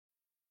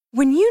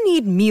When you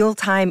need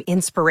mealtime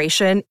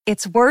inspiration,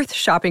 it's worth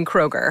shopping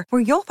Kroger,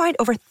 where you'll find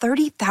over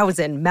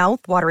 30,000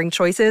 mouth-watering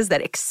choices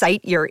that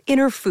excite your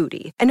inner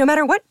foodie. And no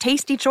matter what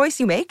tasty choice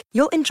you make,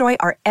 you'll enjoy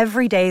our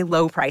everyday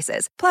low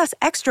prices, plus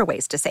extra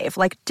ways to save,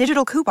 like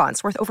digital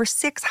coupons worth over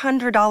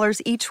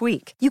 $600 each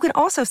week. You can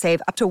also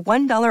save up to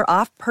 $1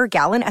 off per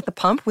gallon at the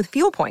pump with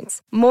fuel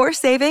points. More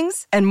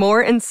savings and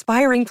more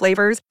inspiring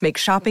flavors make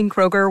shopping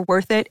Kroger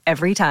worth it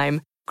every time.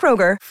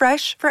 Kroger,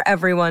 fresh for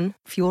everyone.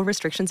 Fuel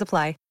restrictions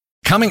apply.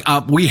 Coming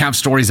up, we have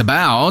stories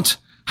about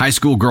high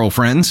school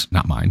girlfriends,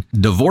 not mine,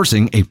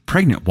 divorcing a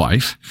pregnant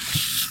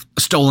wife,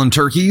 stolen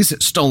turkeys,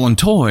 stolen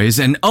toys,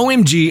 and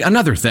OMG,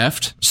 another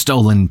theft,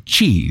 stolen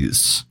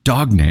cheese,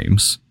 dog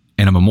names,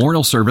 and a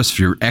memorial service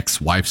for your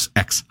ex-wife's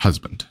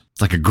ex-husband.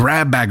 It's like a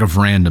grab bag of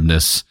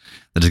randomness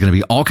that is going to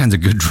be all kinds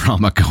of good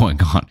drama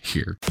going on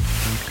here.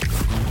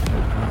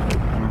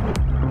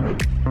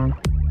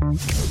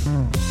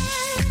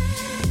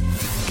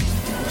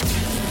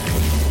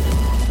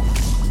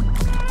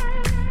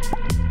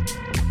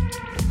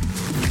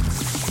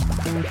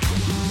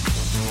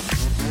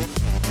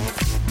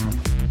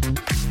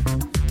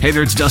 Hey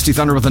there, it's Dusty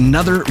Thunder with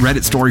another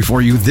Reddit story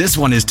for you. This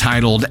one is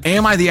titled,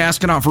 Am I the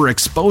Astronaut for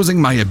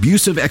Exposing My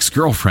Abusive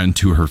Ex-Girlfriend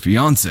to Her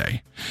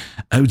Fiancé?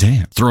 Oh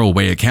damn.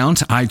 Throwaway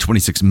account, I,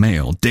 26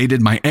 male,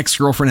 dated my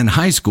ex-girlfriend in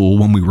high school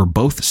when we were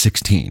both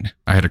 16.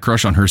 I had a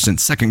crush on her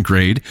since second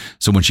grade,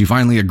 so when she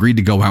finally agreed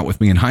to go out with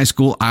me in high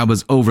school, I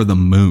was over the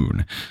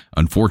moon.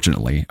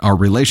 Unfortunately, our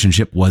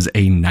relationship was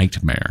a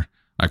nightmare.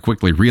 I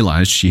quickly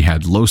realized she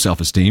had low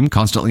self-esteem,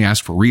 constantly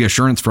asked for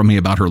reassurance from me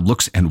about her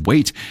looks and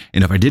weight,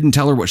 and if I didn't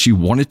tell her what she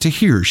wanted to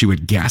hear, she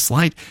would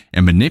gaslight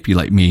and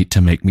manipulate me to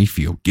make me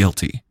feel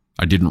guilty.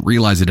 I didn't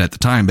realize it at the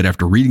time, but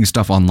after reading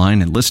stuff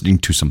online and listening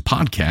to some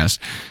podcasts,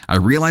 I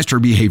realized her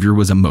behavior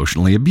was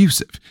emotionally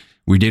abusive.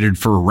 We dated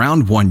for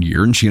around 1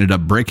 year and she ended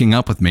up breaking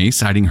up with me,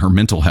 citing her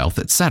mental health,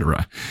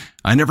 etc.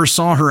 I never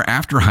saw her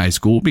after high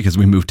school because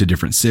we moved to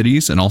different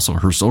cities, and also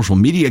her social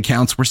media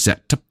accounts were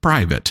set to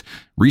private.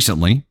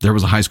 Recently, there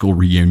was a high school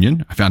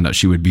reunion. I found out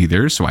she would be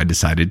there, so I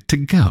decided to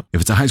go.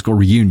 If it's a high school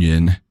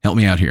reunion, help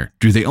me out here.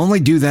 Do they only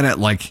do that at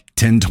like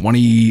 10,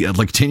 20,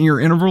 like 10-year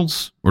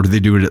intervals? Or do they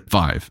do it at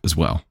 5 as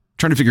well?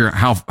 Trying to figure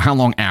out how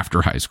long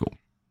after high school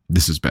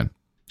this has been.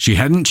 She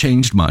hadn't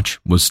changed much,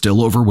 was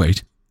still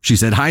overweight. She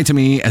said hi to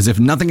me as if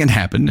nothing had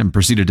happened and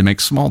proceeded to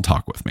make small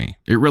talk with me.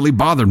 It really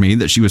bothered me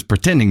that she was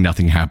pretending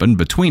nothing happened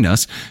between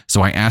us,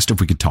 so I asked if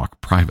we could talk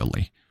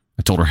privately.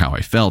 I told her how I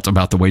felt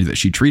about the way that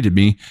she treated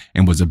me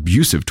and was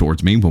abusive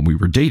towards me when we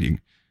were dating.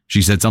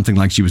 She said something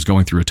like she was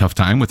going through a tough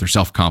time with her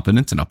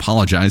self-confidence and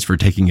apologized for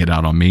taking it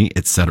out on me,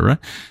 etc.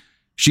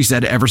 She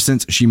said ever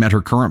since she met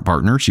her current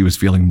partner, she was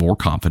feeling more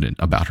confident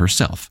about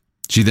herself.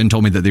 She then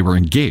told me that they were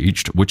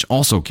engaged, which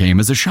also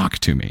came as a shock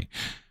to me.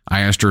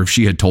 I asked her if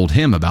she had told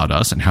him about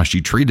us and how she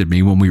treated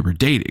me when we were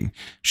dating.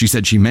 She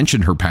said she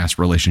mentioned her past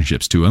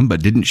relationships to him,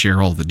 but didn't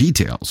share all the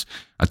details.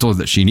 I told her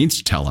that she needs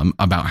to tell him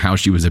about how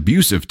she was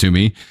abusive to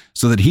me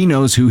so that he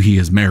knows who he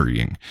is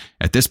marrying.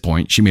 At this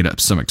point, she made up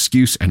some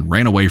excuse and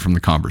ran away from the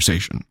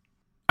conversation.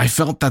 I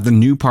felt that the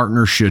new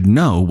partner should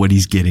know what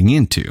he's getting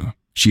into.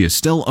 She is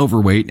still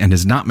overweight and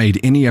has not made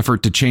any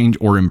effort to change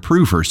or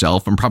improve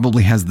herself and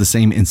probably has the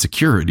same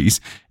insecurities,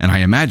 and I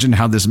imagined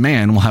how this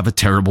man will have a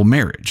terrible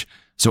marriage.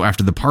 So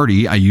after the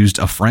party, I used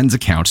a friend's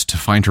account to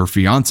find her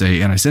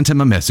fiancé, and I sent him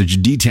a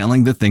message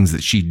detailing the things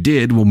that she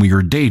did when we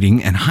were dating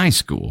in high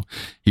school.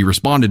 He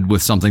responded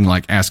with something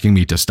like asking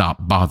me to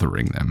stop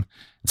bothering them.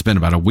 It's been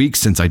about a week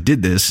since I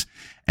did this,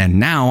 and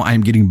now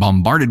I'm getting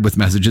bombarded with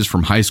messages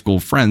from high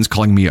school friends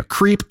calling me a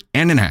creep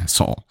and an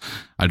asshole.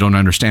 I don't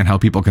understand how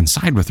people can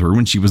side with her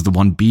when she was the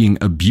one being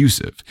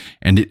abusive,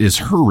 and it is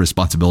her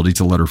responsibility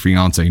to let her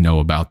fiancé know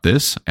about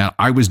this, and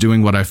I was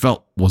doing what I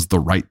felt was the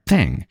right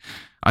thing.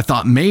 I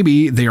thought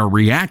maybe they are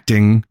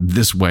reacting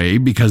this way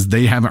because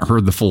they haven't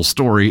heard the full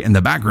story and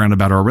the background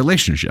about our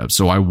relationship.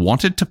 So I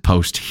wanted to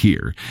post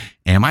here.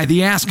 Am I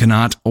the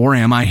astronaut or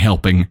am I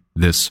helping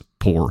this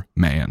poor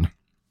man?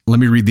 Let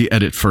me read the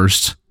edit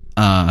first.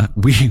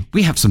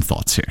 We have some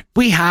thoughts here.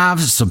 We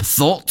have some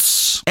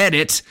thoughts.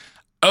 Edit.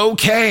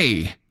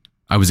 Okay.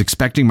 I was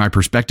expecting my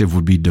perspective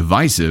would be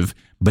divisive,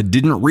 but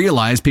didn't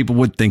realize people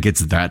would think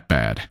it's that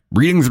bad.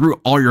 Reading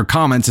through all your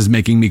comments is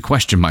making me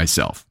question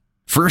myself.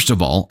 First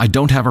of all, I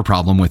don't have a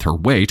problem with her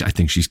weight. I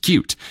think she's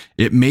cute.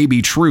 It may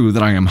be true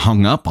that I am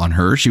hung up on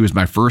her. She was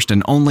my first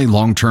and only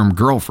long-term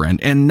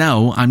girlfriend. And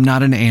no, I'm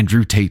not an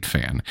Andrew Tate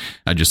fan.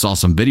 I just saw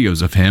some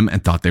videos of him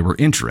and thought they were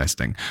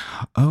interesting.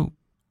 Oh,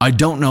 I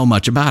don't know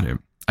much about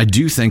him. I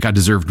do think I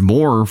deserved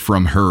more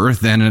from her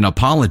than an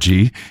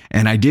apology,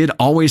 and I did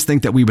always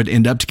think that we would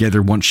end up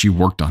together once she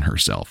worked on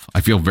herself. I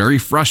feel very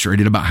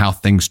frustrated about how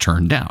things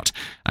turned out.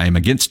 I am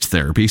against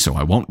therapy, so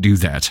I won't do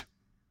that.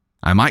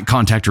 I might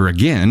contact her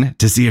again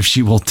to see if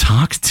she will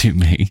talk to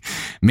me.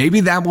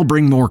 Maybe that will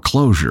bring more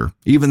closure.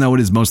 Even though it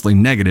is mostly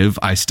negative,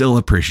 I still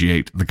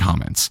appreciate the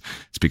comments.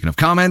 Speaking of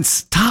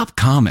comments, top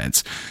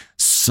comments.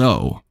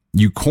 So,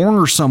 you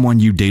corner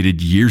someone you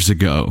dated years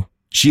ago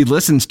She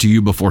listens to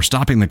you before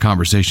stopping the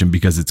conversation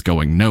because it's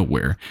going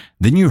nowhere.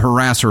 Then you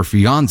harass her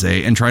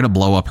fiance and try to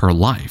blow up her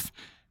life.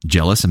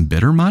 Jealous and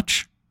bitter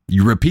much?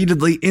 You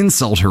repeatedly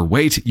insult her.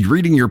 Wait,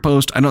 reading your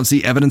post, I don't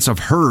see evidence of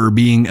her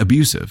being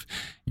abusive.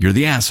 You're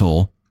the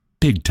asshole.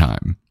 Big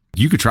time.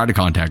 You could try to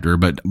contact her,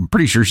 but I'm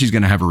pretty sure she's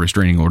going to have a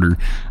restraining order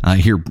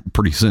here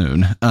pretty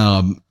soon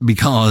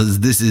because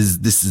this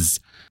is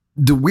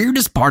the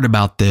weirdest part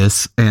about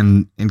this.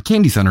 And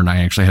Candy Thunder and I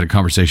actually had a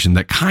conversation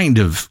that kind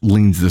of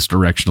leans this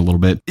direction a little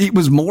bit. It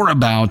was more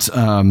about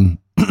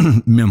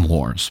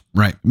memoirs,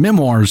 right?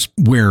 Memoirs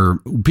where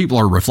people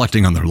are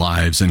reflecting on their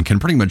lives and can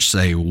pretty much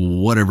say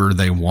whatever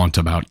they want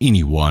about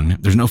anyone.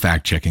 There's no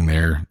fact checking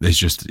there.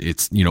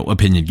 It's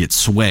opinion gets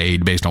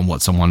swayed based on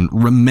what someone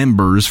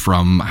remembers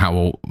from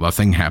how a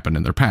thing happened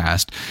in their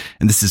past.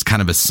 And this is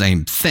kind of the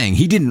same thing.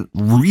 He didn't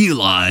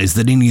realize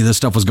that any of this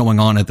stuff was going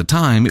on at the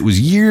time. It was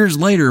years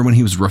later when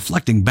he was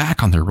reflecting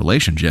back on their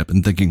relationship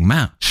and thinking,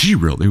 man, she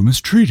really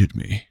mistreated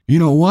me. You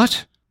know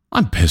what?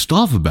 I'm pissed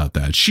off about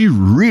that. She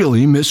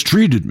really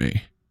mistreated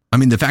me. I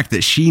mean, the fact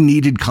that she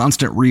needed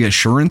constant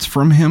reassurance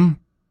from him,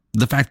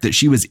 the fact that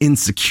she was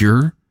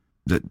insecure,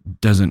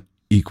 that doesn't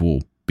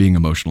equal being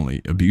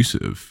emotionally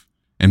abusive.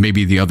 And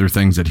maybe the other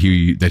things that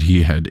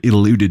he had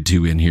alluded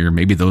to in here,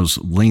 maybe those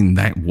lean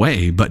that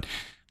way, but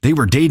they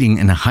were dating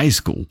in high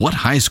school. What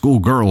high school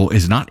girl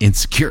is not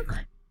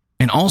insecure?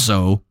 And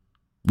also,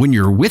 when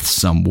you're with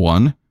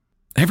someone,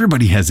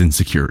 everybody has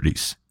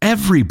insecurities.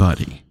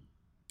 Everybody.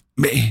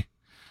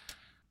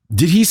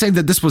 Did he say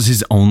that this was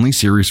his only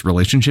serious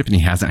relationship and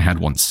he hasn't had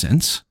one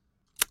since?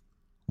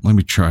 Let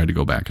me try to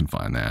go back and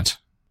find that.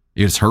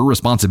 It's her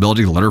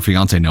responsibility to let her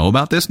fiance know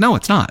about this? No,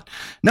 it's not.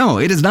 No,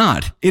 it is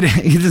not. It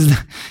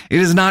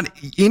is not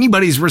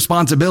anybody's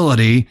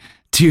responsibility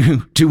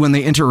to when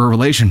they enter a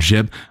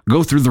relationship,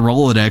 go through the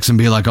Rolodex and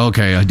be like,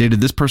 okay, I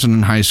dated this person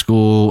in high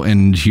school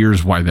and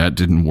here's why that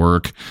didn't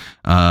work.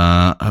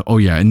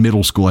 In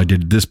middle school, I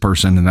dated this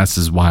person and this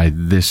is why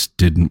this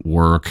didn't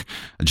work.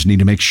 I just need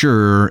to make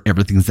sure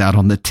everything's out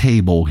on the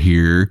table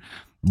here.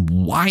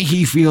 Why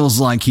he feels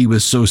like he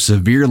was so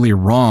severely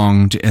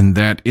wronged and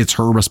that it's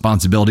her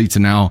responsibility to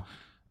now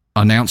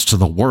announce to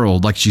the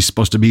world like she's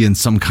supposed to be in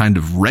some kind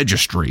of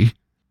registry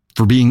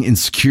for being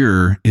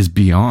insecure is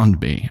beyond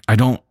me. I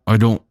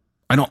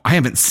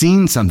haven't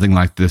seen something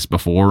like this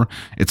before.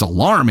 It's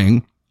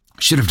alarming.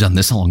 Should have done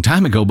this a long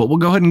time ago, but we'll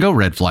go ahead and go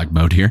red flag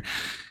mode here.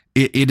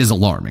 It is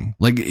alarming.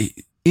 Like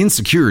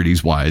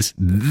insecurities wise,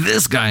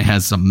 this guy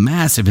has some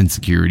massive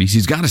insecurities.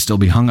 He's got to still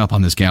be hung up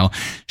on this gal.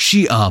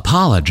 She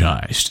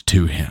apologized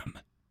to him.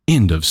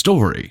 End of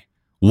story.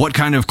 What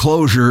kind of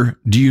closure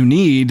do you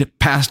need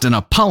past an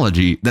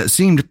apology that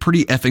seemed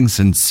pretty effing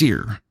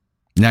sincere?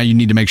 Now you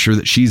need to make sure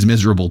that she's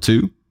miserable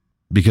too,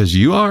 because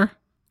you are.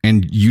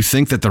 And you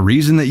think that the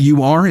reason that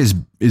you are is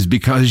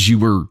because you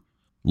were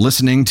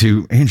listening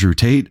to Andrew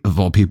Tate, of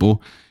all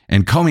people,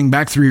 and combing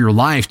back through your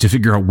life to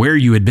figure out where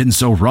you had been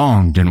so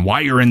wronged and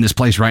why you're in this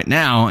place right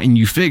now. And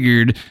you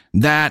figured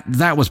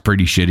that was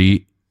pretty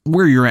shitty.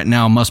 Where you're at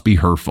now must be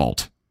her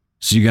fault.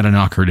 So you got to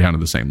knock her down to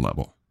the same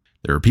level.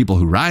 There are people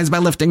who rise by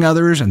lifting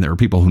others, and there are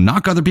people who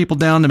knock other people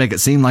down to make it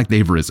seem like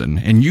they've risen.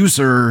 And you,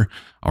 sir,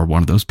 are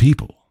one of those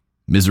people.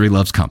 Misery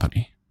loves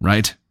company,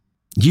 right?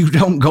 You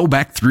don't go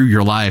back through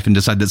your life and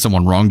decide that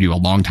someone wronged you a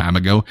long time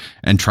ago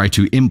and try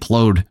to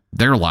implode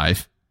their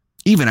life,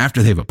 even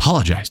after they've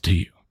apologized to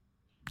you.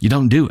 You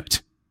don't do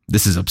it.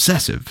 This is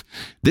obsessive.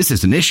 This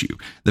is an issue.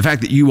 The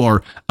fact that you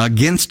are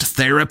against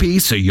therapy,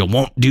 so you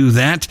won't do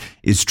that,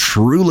 is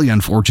truly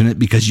unfortunate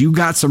because you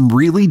got some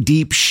really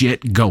deep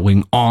shit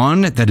going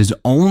on that is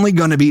only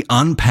going to be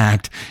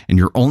unpacked and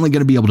you're only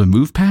going to be able to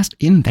move past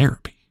in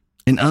therapy.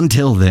 And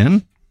until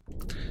then,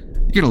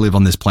 you're going to live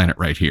on this planet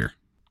right here.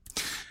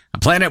 A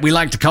planet we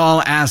like to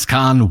call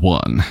Ascon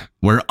 1,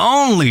 where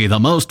only the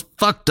most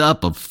fucked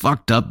up of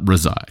fucked up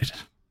reside.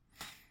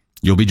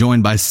 You'll be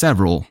joined by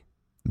several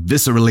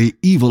viscerally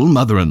evil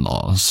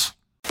mother-in-laws.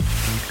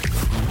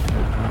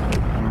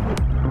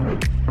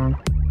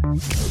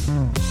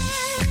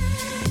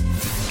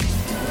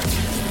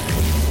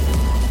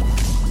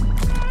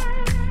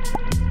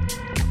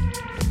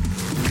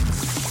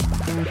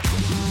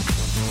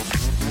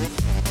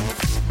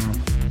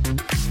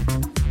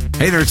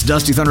 Hey there, it's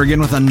Dusty Thunder again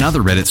with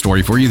another Reddit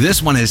story for you.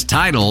 This one is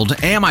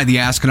titled, Am I the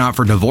Astronaut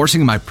for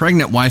Divorcing My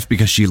Pregnant Wife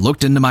Because She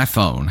Looked Into My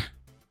Phone?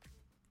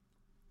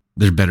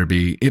 It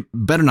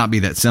better not be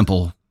that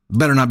simple.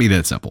 Better not be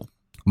that simple.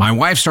 My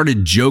wife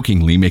started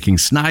jokingly making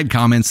snide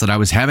comments that I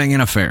was having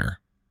an affair.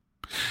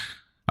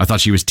 I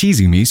thought she was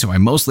teasing me, so I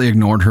mostly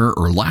ignored her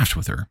or laughed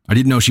with her. I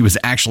didn't know she was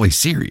actually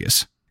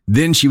serious.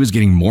 Then she was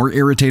getting more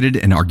irritated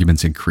and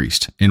arguments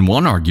increased. In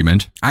one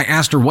argument, I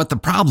asked her what the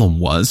problem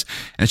was,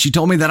 and she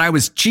told me that I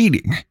was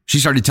cheating. She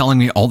started telling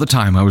me all the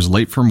time I was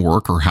late from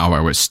work or how I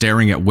was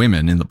staring at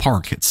women in the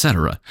park,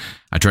 etc.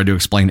 I tried to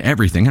explain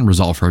everything and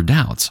resolve her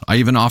doubts. I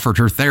even offered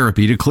her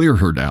therapy to clear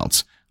her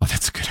doubts. Oh,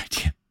 that's a good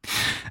idea.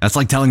 That's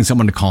like telling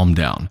someone to calm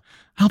down.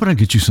 How about I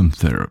get you some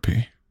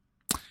therapy?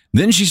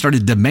 Then she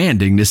started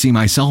demanding to see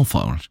my cell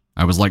phone.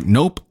 I was like,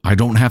 nope, I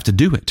don't have to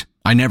do it.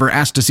 I never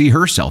asked to see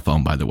her cell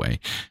phone, by the way.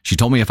 She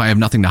told me if I have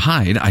nothing to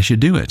hide, I should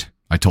do it.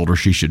 I told her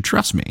she should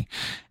trust me,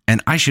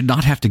 and I should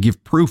not have to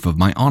give proof of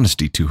my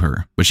honesty to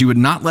her. But she would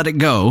not let it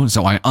go,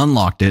 so I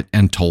unlocked it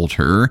and told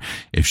her,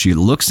 if she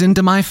looks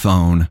into my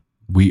phone,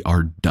 we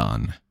are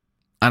done.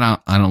 I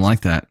don't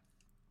like that.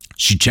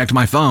 She checked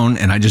my phone,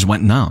 and I just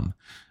went numb.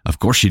 Of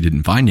course she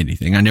didn't find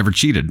anything. I never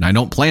cheated, and I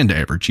don't plan to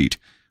ever cheat.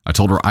 I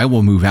told her I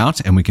will move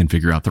out, and we can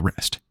figure out the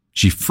rest.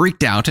 She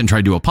freaked out and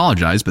tried to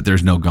apologize, but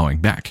there's no going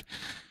back.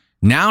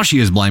 Now she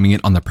is blaming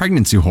it on the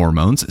pregnancy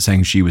hormones,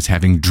 saying she was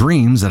having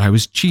dreams that I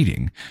was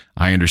cheating.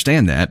 I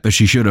understand that, but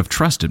she should have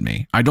trusted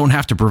me. I don't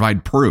have to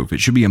provide proof. It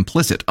should be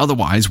implicit.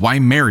 Otherwise, why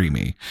marry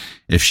me?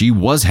 If she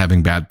was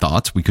having bad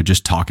thoughts, we could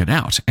just talk it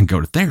out and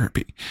go to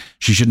therapy.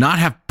 She should not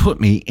have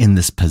put me in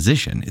this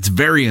position. It's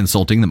very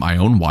insulting that my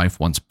own wife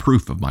wants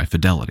proof of my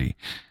fidelity,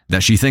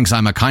 that she thinks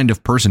I'm a kind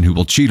of person who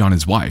will cheat on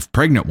his wife,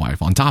 pregnant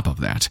wife, on top of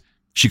that.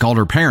 She called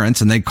her parents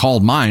and they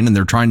called mine, and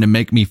they're trying to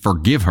make me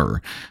forgive her.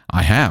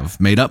 I have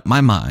made up my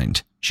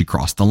mind. She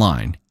crossed the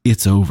line.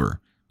 It's over.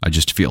 I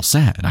just feel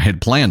sad. I had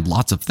planned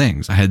lots of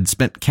things. I had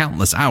spent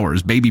countless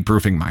hours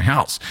baby-proofing my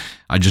house.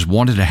 I just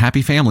wanted a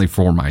happy family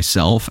for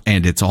myself,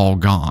 and it's all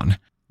gone.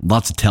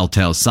 Lots of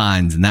telltale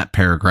signs in that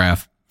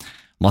paragraph.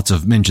 Lots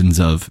of mentions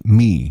of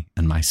me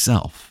and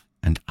myself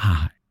and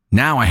I.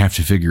 Now I have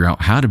to figure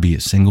out how to be a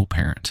single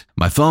parent.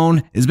 My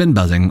phone has been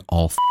buzzing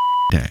all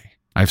day.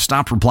 I've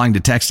stopped replying to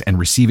texts and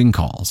receiving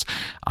calls.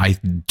 I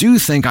do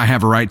think I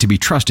have a right to be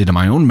trusted in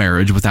my own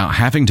marriage without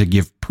having to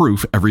give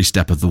proof every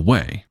step of the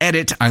way.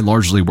 Edit, I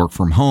largely work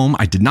from home.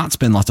 I did not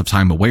spend lots of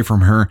time away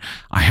from her.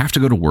 I have to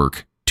go to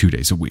work 2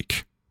 days a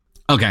week.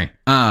 Okay,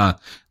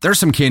 there's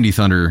some Candy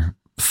Thunder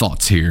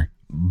thoughts here,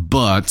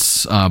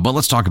 but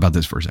let's talk about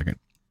this for a second.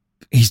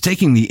 He's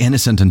taking the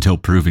innocent until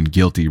proven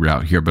guilty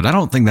route here, but I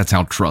don't think that's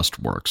how trust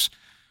works.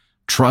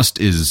 Trust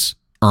is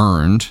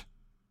earned.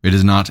 It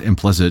is not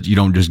implicit. You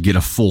don't just get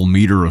a full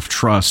meter of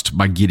trust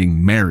by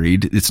getting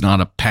married. It's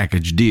not a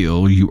package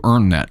deal. You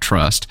earn that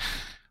trust.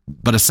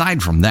 But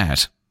aside from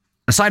that,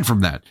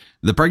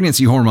 the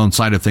pregnancy hormone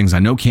side of things I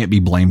know can't be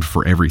blamed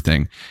for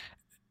everything.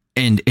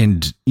 And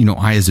you know,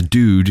 I as a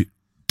dude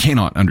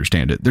cannot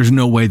understand it. There's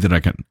no way that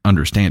I can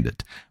understand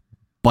it.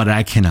 But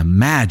I can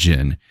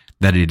imagine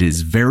that it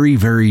is very,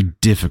 very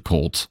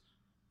difficult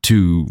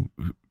to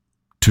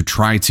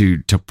try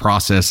to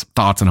process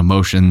thoughts and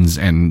emotions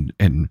and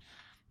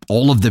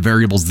all of the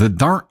variables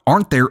that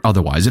aren't there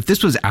otherwise. If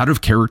this was out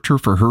of character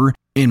for her,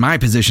 in my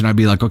position, I'd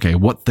be like, okay,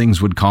 what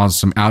things would cause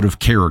some out of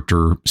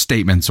character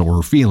statements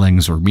or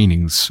feelings or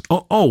meanings?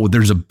 Oh,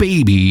 there's a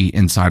baby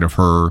inside of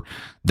her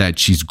that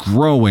she's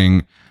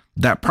growing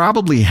that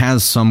probably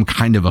has some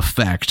kind of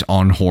effect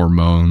on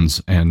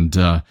hormones and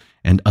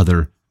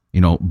other, you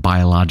know,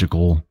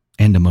 biological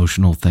and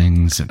emotional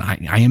things. And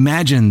I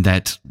imagine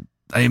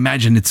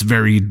it's a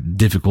very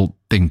difficult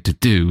thing to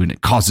do, and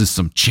it causes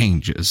some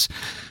changes.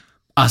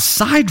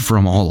 Aside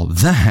from all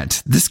of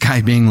that, this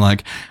guy being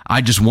like,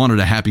 I just wanted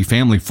a happy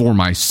family for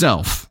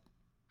myself.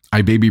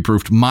 I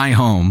baby-proofed my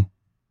home.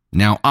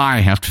 Now I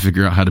have to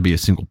figure out how to be a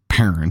single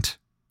parent.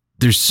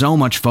 There's so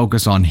much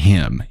focus on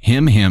him,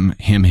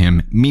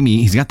 Mimi.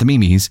 He's got the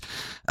Mimis.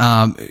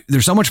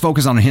 There's so much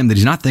focus on him that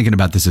he's not thinking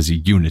about this as a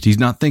unit. He's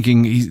not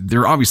thinking,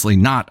 they're obviously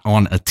not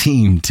on a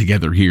team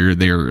together here.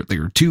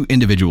 They're two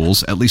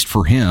individuals, at least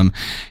for him.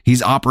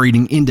 He's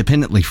operating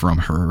independently from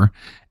her.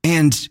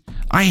 And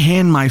I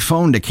hand my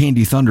phone to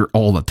Candy Thunder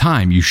all the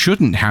time. You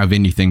shouldn't have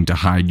anything to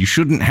hide. You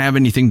shouldn't have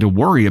anything to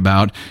worry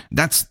about.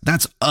 That's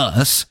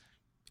us.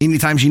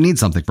 Anytime she needs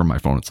something from my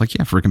phone, it's like,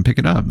 yeah, freaking pick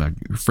it up.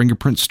 Your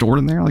fingerprint stored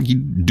in there. Like, you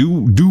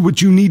do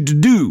what you need to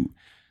do.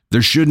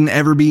 There shouldn't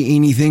ever be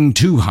anything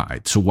to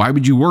hide. So why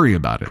would you worry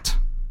about it?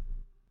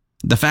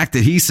 The fact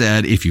that he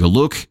said, if you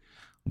look,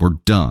 we're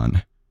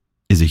done,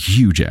 is a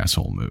huge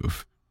asshole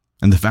move.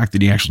 And the fact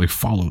that he actually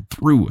followed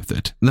through with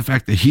it. And the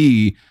fact that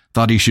he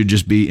thought he should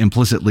just be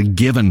implicitly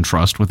given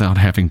trust without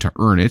having to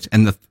earn it.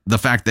 And the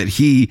fact that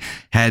he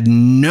had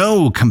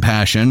no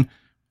compassion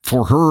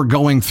for her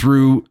going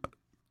through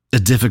a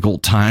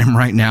difficult time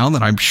right now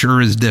that I'm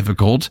sure is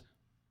difficult.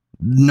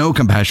 No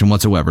compassion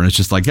whatsoever. And it's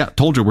just like, yeah,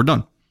 told you, we're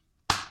done.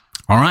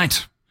 All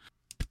right.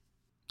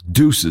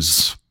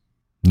 Deuces.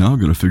 Now I'm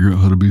going to figure out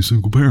how to be a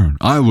single parent.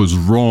 I was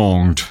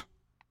wronged.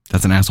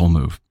 That's an asshole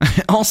move.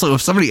 Also,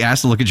 if somebody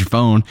asked to look at your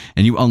phone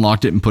and you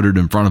unlocked it and put it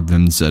in front of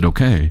them and said,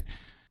 okay,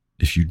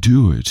 if you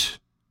do it,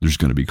 there's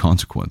going to be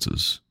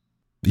consequences.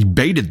 He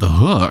baited the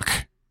hook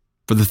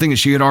for the thing that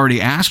she had already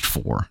asked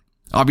for.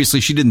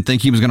 Obviously, she didn't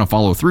think he was going to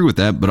follow through with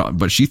that,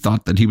 but she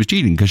thought that he was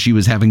cheating because she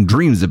was having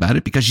dreams about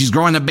it because she's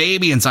growing a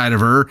baby inside of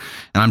her.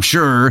 And I'm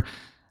sure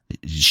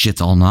shit's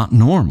all not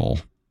normal.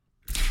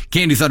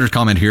 Candy Thunder's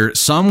comment here.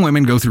 Some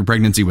women go through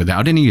pregnancy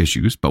without any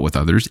issues, but with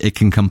others, it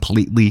can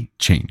completely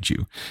change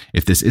you.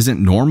 If this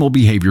isn't normal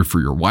behavior for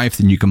your wife,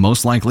 then you can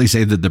most likely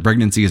say that the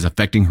pregnancy is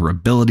affecting her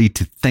ability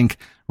to think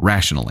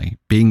rationally.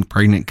 Being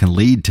pregnant can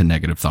lead to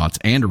negative thoughts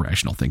and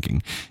irrational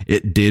thinking.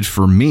 It did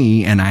for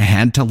me, and I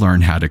had to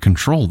learn how to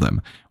control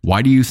them.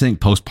 Why do you think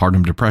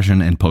postpartum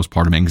depression and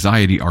postpartum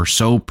anxiety are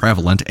so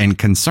prevalent and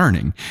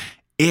concerning?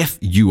 If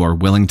you are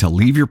willing to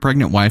leave your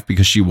pregnant wife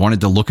because she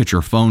wanted to look at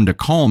your phone to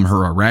calm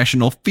her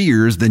irrational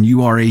fears, then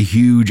you are a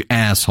huge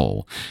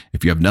asshole.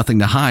 If you have nothing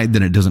to hide,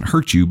 then it doesn't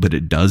hurt you, but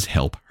it does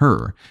help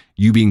her.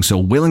 You being so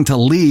willing to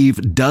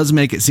leave does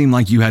make it seem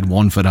like you had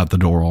one foot out the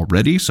door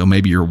already, so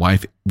maybe your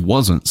wife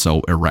wasn't so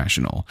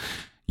irrational.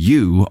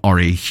 You are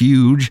a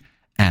huge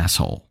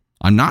asshole.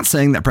 I'm not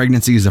saying that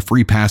pregnancy is a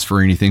free pass for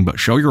anything, but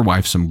show your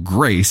wife some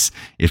grace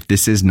if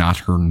this is not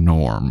her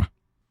norm.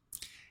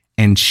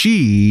 And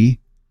she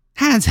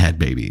has had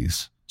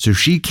babies, so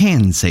she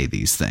can say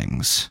these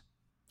things.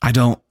 I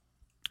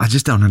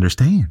just don't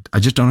understand. I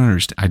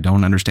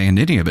don't understand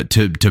any of it.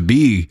 To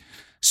be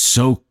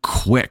so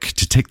quick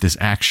to take this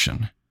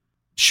action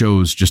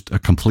shows just a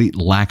complete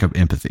lack of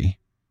empathy.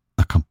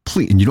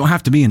 And you don't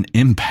have to be an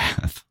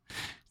empath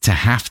to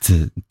have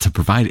to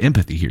provide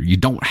empathy here. You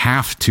don't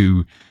have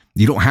to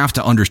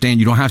understand.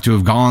 You don't have to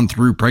have gone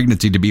through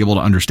pregnancy to be able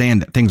to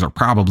understand that things are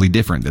probably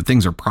different, that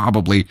things are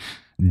probably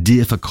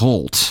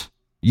difficult.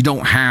 You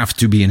don't have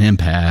to be an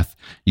empath.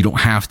 You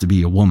don't have to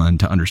be a woman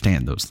to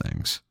understand those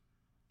things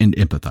and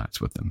empathize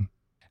with them.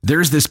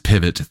 There's this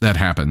pivot that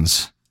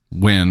happens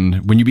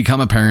when you become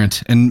a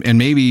parent, and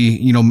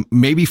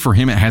maybe for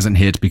him it hasn't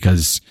hit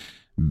because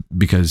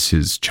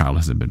his child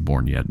hasn't been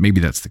born yet.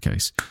 Maybe that's the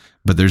case.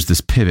 But there's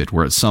this pivot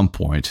where at some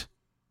point,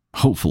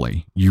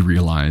 hopefully, you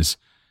realize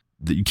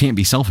that you can't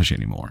be selfish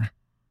anymore.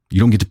 You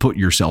don't get to put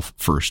yourself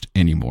first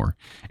anymore.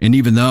 And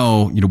even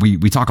though,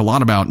 we talk a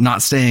lot about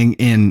not staying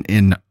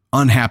in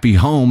unhappy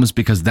homes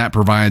because that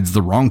provides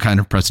the wrong kind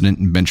of precedent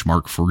and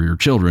benchmark for your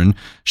children,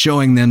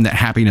 showing them that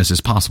happiness is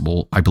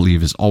possible, I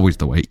believe, is always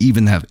the way,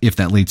 even if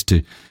that leads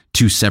to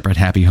two separate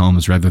happy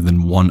homes rather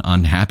than one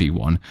unhappy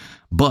one.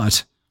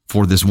 But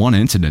for this one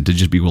incident to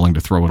just be willing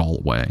to throw it all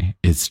away,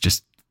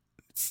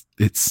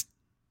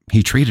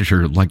 he treated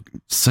her like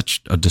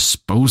such a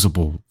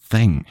disposable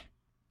thing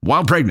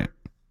while pregnant.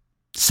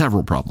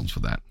 Several problems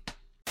with that.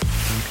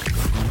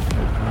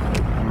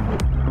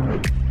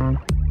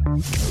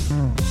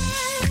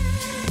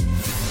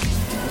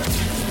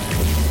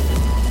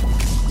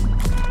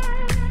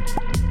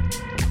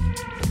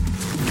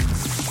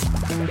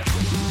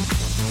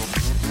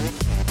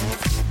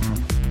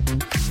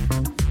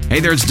 Hey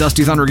there, it's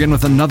Dusty Thunder again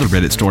with another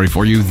Reddit story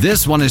for you.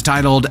 This one is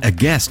titled, "A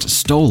Guest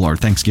Stole Our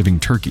Thanksgiving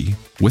Turkey,"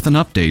 with an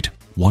update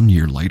 1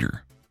 year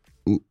later.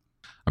 Ooh,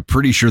 I'm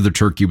pretty sure the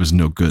turkey was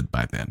no good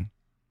by then.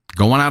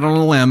 Going out on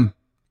a limb.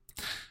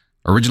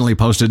 Originally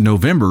posted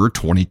November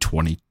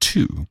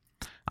 2022.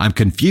 I'm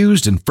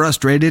confused and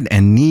frustrated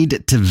and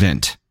need to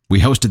vent. We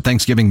hosted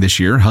Thanksgiving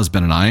this year,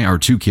 husband and I, our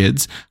 2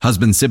 kids,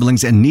 husband's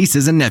siblings and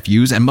nieces and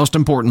nephews, and most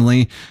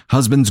importantly,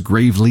 husband's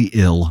gravely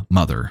ill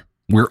mother.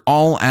 We're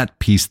all at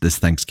peace this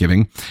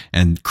Thanksgiving,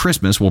 and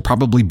Christmas will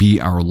probably be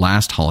our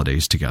last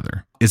holidays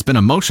together. It's been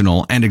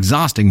emotional and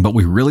exhausting, but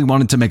we really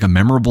wanted to make a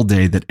memorable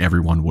day that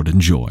everyone would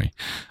enjoy.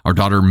 Our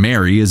daughter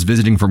Mary is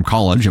visiting from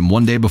college, and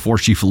one day before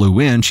she flew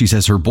in, she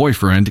says her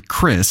boyfriend,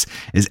 Chris,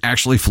 is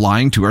actually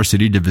flying to our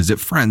city to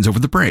visit friends over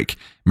the break.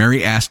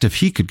 Mary asked if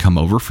he could come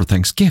over for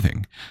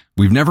Thanksgiving.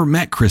 We've never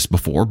met Chris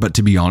before, but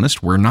to be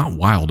honest, we're not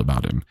wild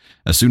about him.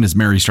 As soon as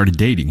Mary started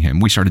dating him,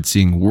 we started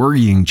seeing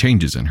worrying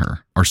changes in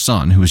her. Our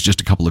son, who is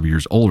just a couple of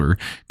years older,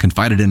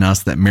 confided in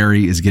us that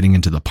Mary is getting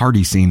into the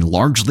party scene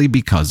largely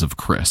because of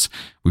Chris.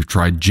 We've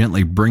tried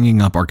gently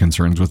bringing up our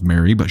concerns with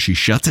Mary, but she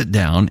shuts it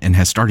down and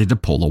has started to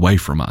pull away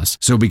from us.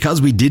 So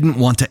because we didn't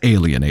want to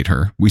alienate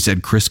her, we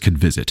said Chris could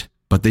visit,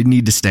 but they'd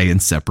need to stay in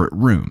separate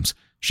rooms.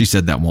 She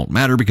said that won't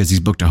matter because he's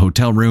booked a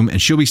hotel room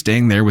and she'll be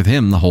staying there with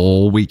him the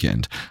whole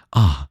weekend.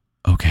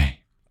 Okay.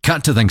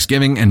 Cut to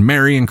Thanksgiving and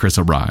Mary and Chris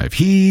arrive.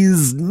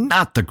 He's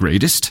not the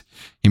greatest.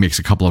 He makes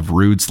a couple of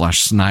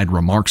rude/snide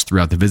remarks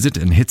throughout the visit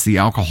and hits the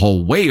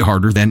alcohol way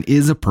harder than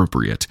is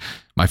appropriate.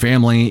 My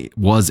family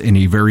was in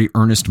a very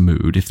earnest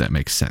mood, if that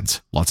makes sense.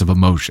 Lots of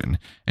emotion.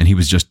 And he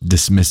was just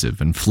dismissive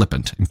and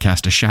flippant and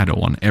cast a shadow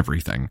on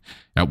everything.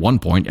 At one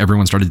point,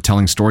 everyone started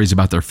telling stories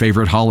about their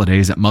favorite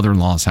holidays at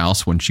mother-in-law's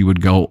house when she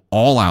would go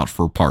all out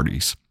for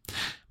parties.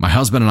 My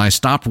husband and I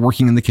stopped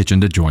working in the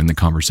kitchen to join the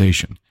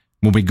conversation.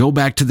 When we go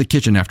back to the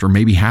kitchen after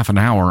maybe half an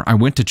hour, I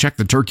went to check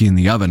the turkey in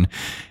the oven.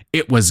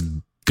 It was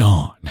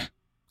gone.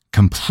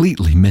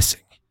 Completely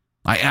missing.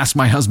 I asked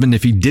my husband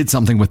if he did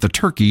something with the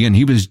turkey, and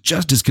he was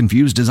just as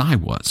confused as I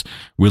was.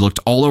 We looked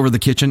all over the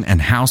kitchen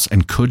and house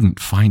and couldn't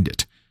find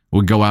it.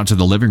 We'd go out to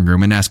the living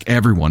room and ask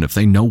everyone if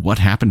they know what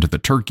happened to the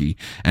turkey,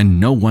 and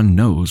no one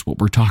knows what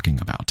we're talking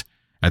about.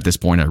 At this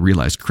point, I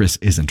realized Chris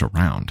isn't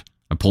around.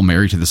 I pull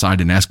Mary to the side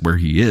and ask where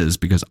he is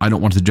because I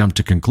don't want to jump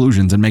to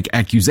conclusions and make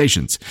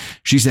accusations.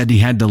 She said he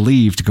had to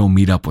leave to go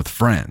meet up with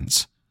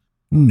friends.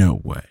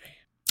 No way.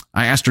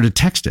 I asked her to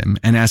text him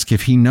and ask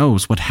if he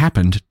knows what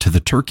happened to the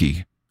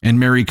turkey. And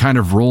Mary kind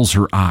of rolls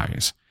her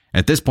eyes.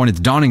 At this point, it's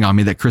dawning on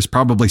me that Chris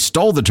probably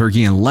stole the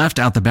turkey and left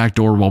out the back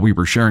door while we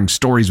were sharing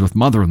stories with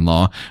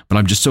mother-in-law, but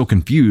I'm just so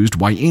confused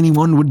why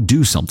anyone would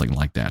do something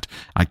like that.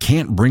 I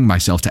can't bring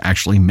myself to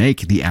actually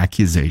make the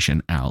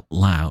accusation out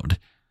loud.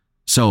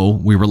 So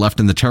we were left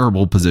in the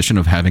terrible position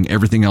of having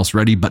everything else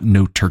ready but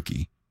no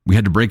turkey. We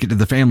had to break it to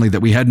the family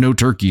that we had no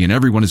turkey, and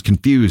everyone is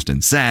confused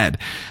and sad.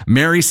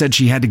 Mary said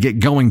she had to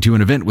get going to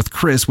an event with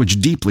Chris,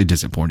 which deeply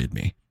disappointed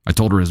me. I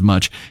told her as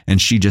much,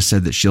 and she just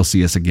said that she'll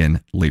see us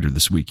again later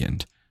this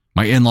weekend.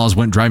 My in-laws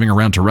went driving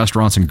around to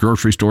restaurants and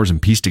grocery stores and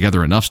pieced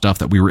together enough stuff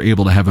that we were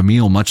able to have a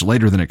meal much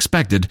later than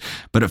expected,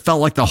 but it felt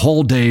like the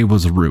whole day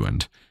was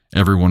ruined.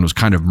 Everyone was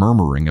kind of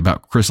murmuring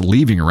about Chris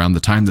leaving around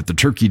the time that the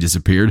turkey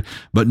disappeared,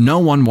 but no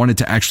one wanted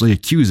to actually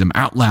accuse him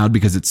out loud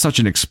because it's such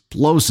an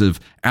explosive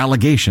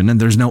allegation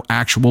and there's no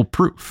actual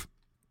proof.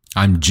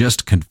 I'm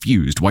just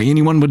confused why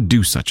anyone would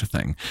do such a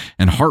thing,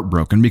 and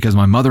heartbroken because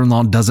my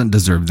mother-in-law doesn't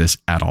deserve this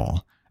at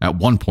all. At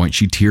one point,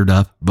 she teared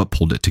up but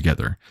pulled it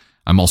together.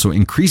 I'm also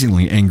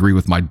increasingly angry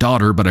with my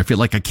daughter, but I feel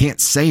like I can't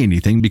say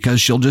anything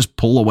because she'll just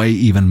pull away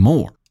even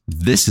more.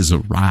 This is a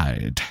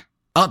ride.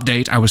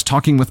 Update, I was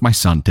talking with my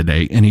son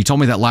today, and he told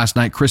me that last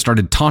night Chris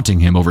started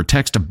taunting him over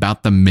text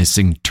about the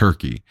missing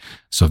turkey.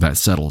 So that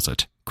settles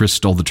it. Chris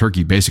stole the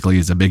turkey basically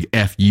as a big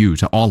F-you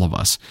to all of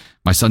us.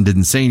 My son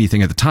didn't say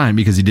anything at the time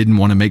because he didn't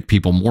want to make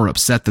people more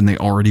upset than they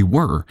already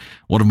were.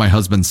 One of my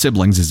husband's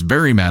siblings is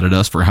very mad at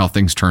us for how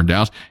things turned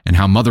out and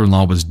how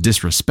mother-in-law was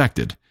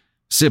disrespected.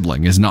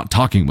 Sibling is not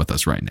talking with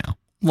us right now.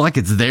 Like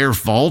it's their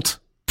fault.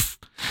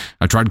 Pfft.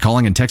 I tried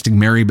calling and texting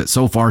Mary, but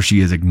so far she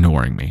is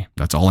ignoring me.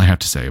 That's all I have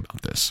to say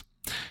about this.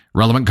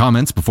 Relevant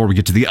comments before we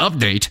get to the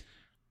update.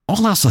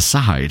 All else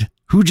aside,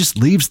 who just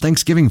leaves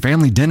Thanksgiving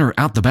family dinner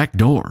out the back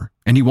door?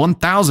 And he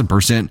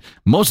 1000%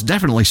 most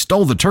definitely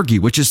stole the turkey,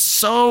 which is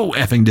so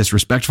effing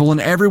disrespectful, and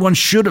everyone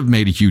should have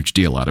made a huge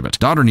deal out of it.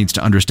 Daughter needs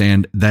to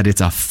understand that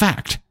it's a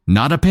fact,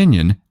 not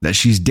opinion, that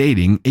she's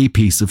dating a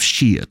piece of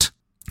shit.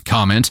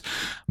 Comment,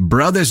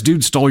 bro, this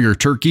dude stole your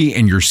turkey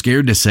and you're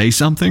scared to say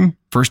something?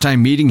 First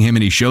time meeting him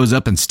and he shows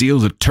up and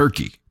steals a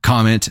turkey.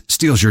 Comment,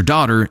 steals your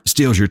daughter,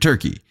 steals your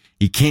turkey.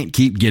 He can't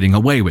keep getting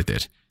away with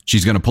it.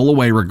 She's going to pull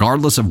away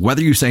regardless of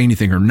whether you say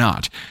anything or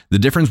not. The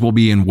difference will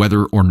be in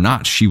whether or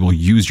not she will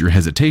use your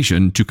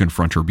hesitation to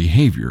confront her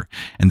behavior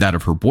and that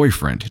of her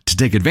boyfriend to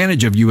take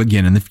advantage of you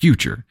again in the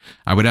future.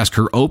 I would ask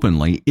her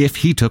openly if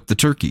he took the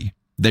turkey.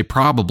 They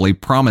probably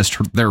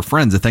promised their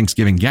friends a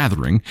Thanksgiving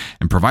gathering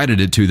and provided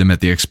it to them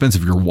at the expense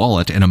of your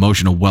wallet and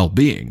emotional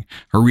well-being.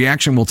 Her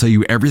reaction will tell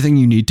you everything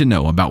you need to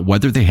know about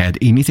whether they had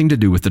anything to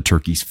do with the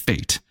turkey's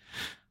fate.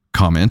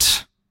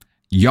 Comment,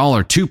 y'all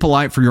are too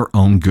polite for your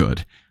own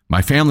good.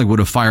 My family would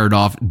have fired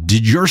off,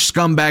 did your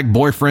scumbag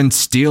boyfriend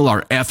steal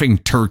our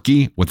effing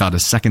turkey? Without a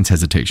second's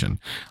hesitation.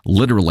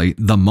 Literally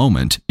the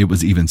moment it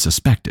was even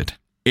suspected.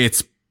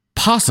 It's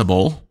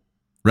possible,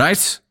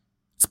 right?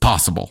 It's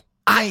possible.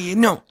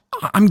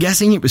 I'm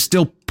guessing it was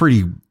still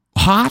pretty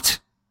hot.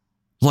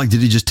 Like,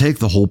 did he just take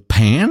the whole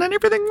pan and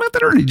everything with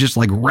it? Or did he just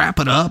like wrap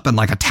it up in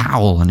like a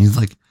towel and he's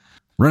like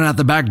running out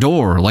the back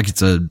door like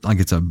it's a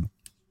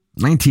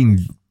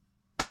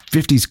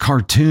 1950s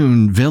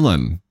cartoon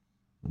villain?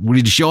 Would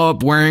he show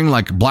up wearing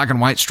like a black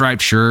and white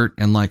striped shirt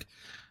and like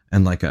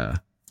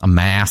a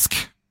mask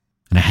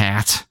and a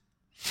hat,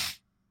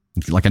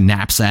 like a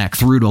knapsack,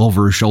 threw it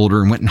over his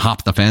shoulder and went and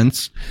hopped the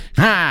fence?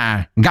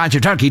 Got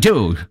your turkey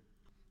too.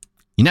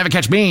 You never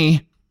catch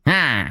me.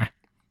 Got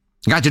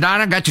your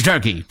daughter, got your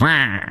turkey.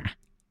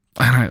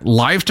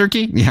 Live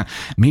turkey? Yeah,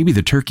 maybe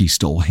the turkey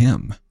stole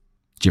him.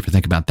 Did you ever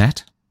think about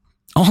that?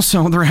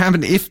 Also, they're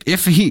having,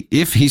 if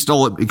he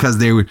stole it because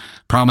they would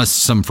promise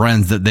some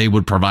friends that they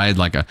would provide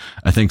like a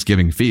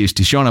Thanksgiving feast,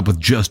 he's showing up with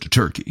just a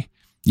turkey.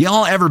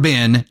 Y'all ever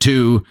been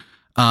to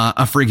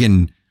a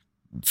friggin'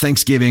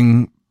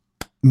 Thanksgiving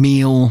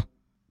meal,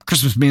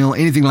 Christmas meal,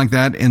 anything like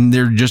that, and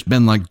there just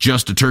been like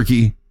just a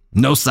turkey?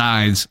 No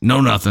sides,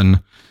 no nothing,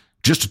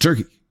 just a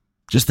turkey.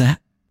 Just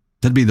that.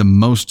 That'd be the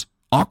most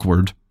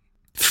awkward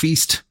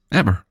feast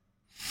ever.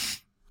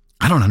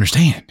 I don't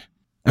understand.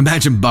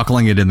 Imagine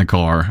buckling it in the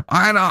car.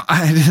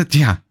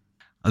 Yeah.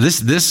 This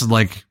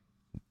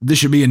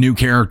should be a new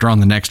character on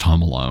the next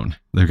Home Alone.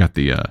 They've got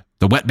the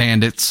wet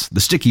bandits,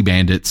 the sticky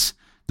bandits,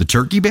 the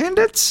turkey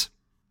bandits.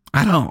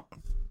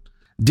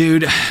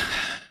 Dude,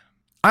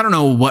 I don't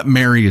know what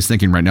Mary is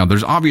thinking right now.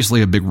 There's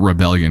obviously a big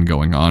rebellion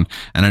going on,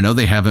 and I know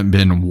they haven't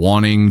been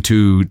wanting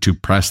to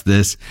press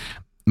this.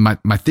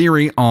 My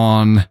theory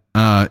on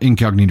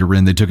Incognito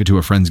Rin, they took it to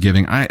a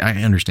Friendsgiving.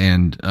 I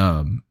understand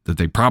that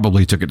they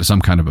probably took it to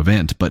some kind of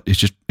event, but it's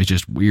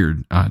just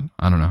weird. I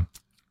don't know.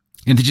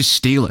 And to just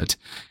steal it,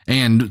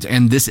 and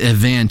this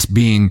event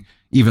being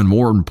even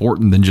more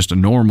important than just a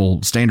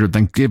normal standard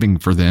Thanksgiving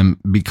for them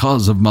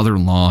because of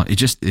mother-in-law. It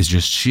just is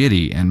just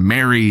shitty. And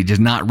Mary just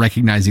not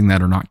recognizing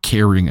that or not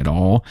caring at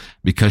all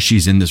because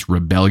she's in this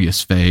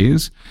rebellious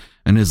phase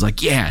and is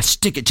like, yeah,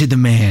 stick it to the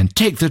man.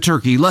 Take the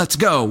turkey. Let's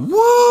go.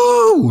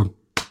 Woo!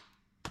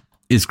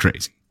 Is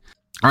crazy.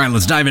 All right,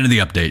 let's dive into the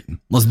update.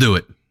 Let's do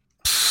it.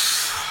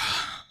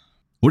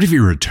 What if he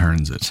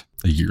returns it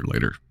a year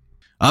later?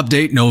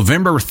 Update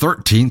November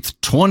 13th,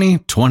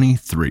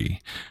 2023.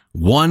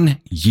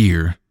 1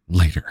 year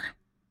later.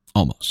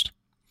 Almost.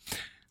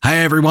 Hi,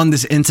 everyone.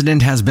 This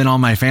incident has been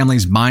on my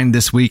family's mind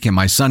this week, and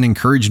my son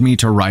encouraged me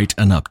to write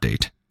an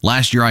update.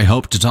 Last year, I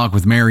hoped to talk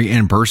with Mary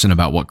in person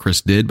about what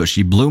Chris did, but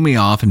she blew me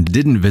off and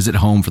didn't visit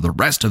home for the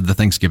rest of the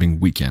Thanksgiving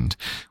weekend.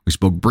 We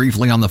spoke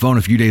briefly on the phone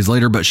a few days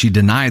later, but she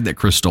denied that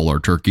Chris stole our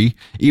turkey,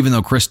 even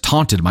though Chris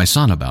taunted my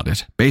son about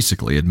it,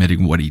 basically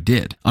admitting what he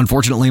did.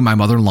 Unfortunately, my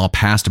mother-in-law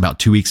passed about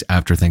 2 weeks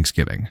after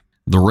Thanksgiving.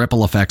 The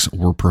ripple effects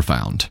were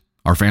profound.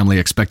 Our family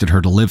expected her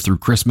to live through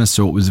Christmas,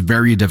 so it was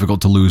very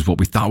difficult to lose what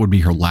we thought would be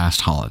her last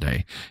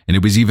holiday. And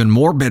it was even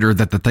more bitter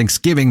that the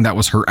Thanksgiving that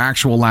was her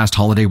actual last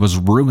holiday was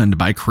ruined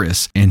by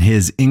Chris and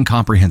his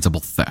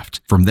incomprehensible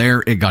theft. From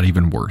there, it got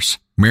even worse.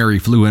 Mary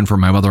flew in for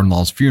my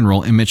mother-in-law's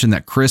funeral and mentioned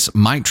that Chris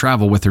might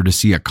travel with her to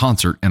see a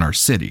concert in our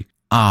city.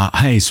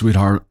 Hey,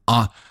 sweetheart.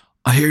 I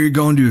hear you're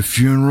going to a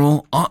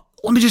funeral.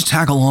 Let me just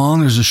tag along.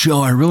 There's a show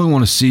I really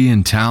want to see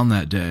in town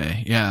that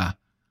day. Yeah.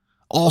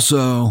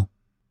 Also,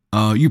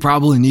 you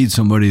probably need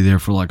somebody there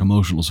for like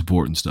emotional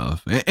support and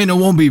stuff. And it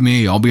won't be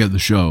me. I'll be at the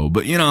show.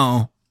 But, you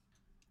know,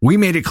 we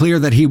made it clear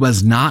that he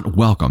was not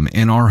welcome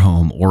in our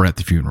home or at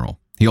the funeral.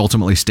 He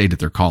ultimately stayed at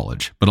their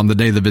college. But on the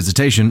day of the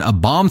visitation, a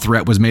bomb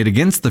threat was made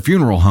against the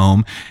funeral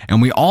home,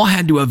 and we all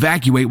had to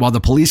evacuate while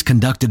the police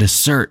conducted a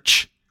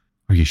search.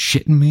 Are you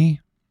shitting me?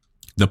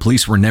 The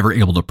police were never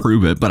able to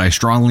prove it, but I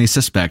strongly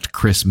suspect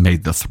Chris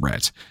made the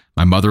threat.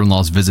 My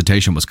mother-in-law's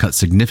visitation was cut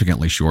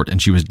significantly short,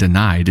 and she was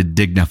denied a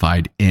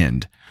dignified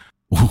end.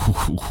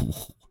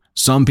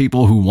 Some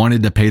people who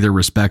wanted to pay their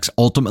respects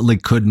ultimately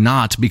could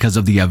not because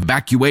of the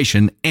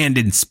evacuation and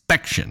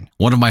inspection.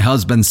 One of my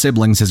husband's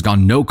siblings has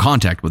gone no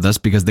contact with us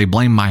because they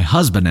blame my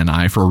husband and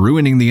I for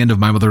ruining the end of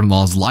my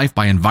mother-in-law's life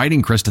by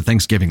inviting Chris to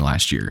Thanksgiving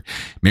last year.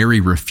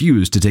 Mary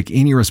refused to take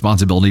any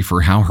responsibility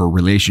for how her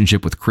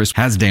relationship with Chris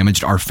has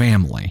damaged our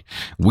family.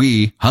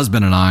 We,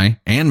 husband and I,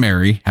 and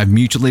Mary, have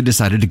mutually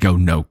decided to go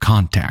no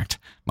contact.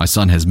 My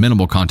son has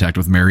minimal contact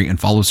with Mary and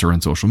follows her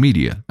on social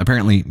media.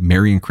 Apparently,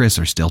 Mary and Chris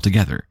are still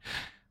together.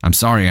 I'm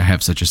sorry I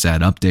have such a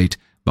sad update,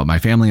 but my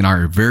family and I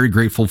are very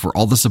grateful for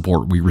all the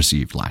support we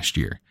received last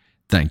year.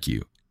 Thank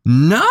you.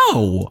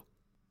 No,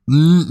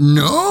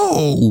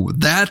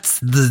 that's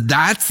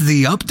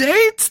the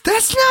update.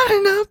 That's not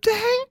an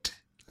update.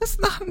 That's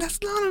not an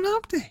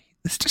update.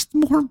 It's just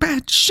more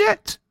bad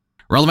shit.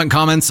 Relevant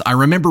comments. I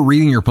remember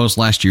reading your post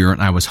last year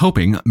and I was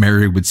hoping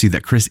Mary would see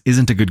that Chris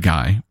isn't a good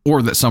guy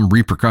or that some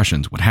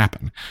repercussions would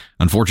happen.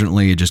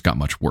 Unfortunately, it just got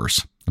much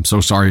worse. I'm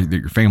so sorry that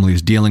your family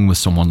is dealing with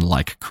someone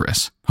like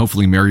Chris.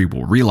 Hopefully, Mary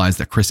will realize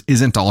that Chris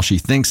isn't all she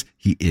thinks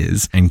he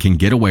is and can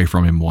get away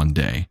from him one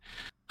day.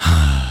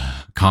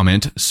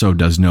 Comment. So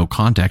does no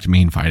contact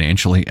mean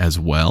financially as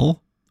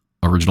well?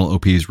 Original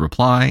OP's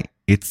reply.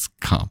 It's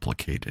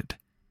complicated.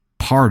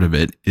 Part of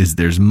it is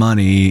there's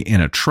money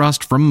in a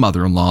trust from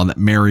mother-in-law that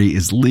Mary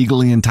is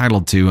legally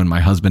entitled to, and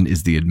my husband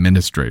is the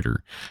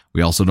administrator.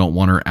 We also don't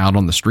want her out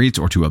on the streets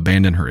or to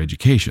abandon her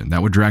education.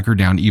 That would drag her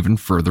down even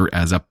further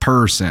as a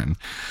person.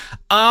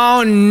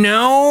 Oh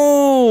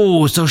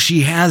no! So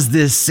she has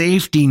this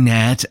safety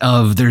net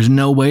of there's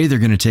no way they're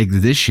going to take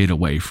this shit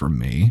away from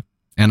me,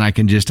 and I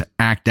can just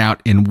act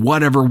out in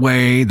whatever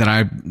way that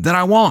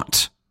I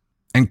want.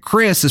 And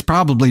Chris is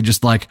probably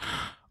just like,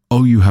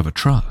 oh, you have a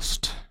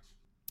trust.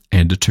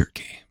 And a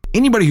turkey.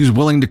 Anybody who's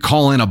willing to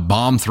call in a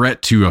bomb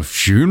threat to a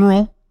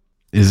funeral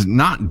is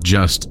not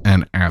just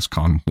an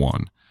ASCON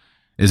 1,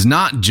 is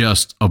not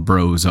just a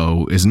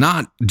brozo, is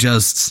not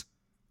just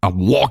a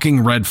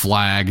walking red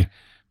flag.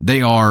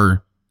 They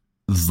are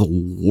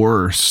the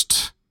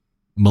worst,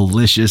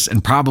 malicious,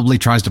 and probably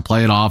tries to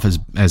play it off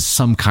as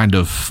some kind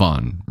of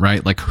fun,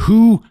 right? Like,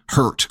 who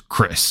hurt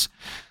Chris?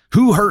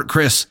 Who hurt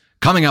Chris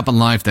coming up in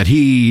life that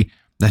he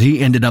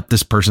ended up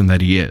this person that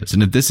he is?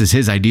 And if this is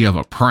his idea of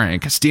a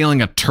prank,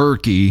 stealing a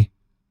turkey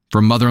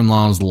from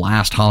mother-in-law's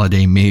last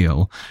holiday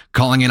meal,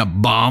 calling in a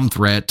bomb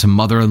threat to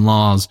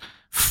mother-in-law's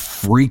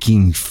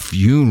freaking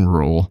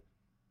funeral,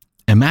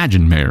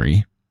 imagine,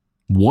 Mary,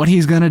 what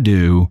he's going to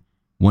do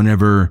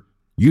whenever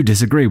you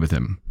disagree with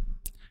him.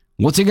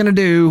 What's he going to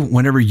do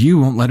whenever you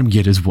won't let him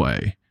get his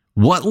way?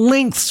 What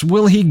lengths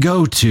will he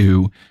go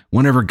to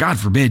whenever, God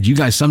forbid, you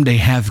guys someday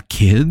have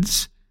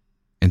kids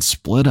and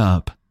split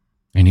up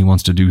and he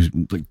wants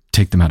to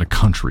take them out of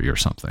country or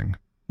something?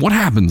 What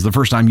happens the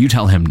first time you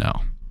tell him no?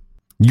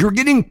 You're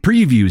getting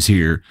previews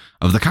here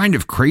of the kind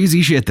of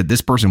crazy shit that this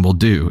person will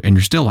do, and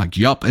you're still like,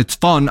 yup, it's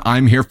fun.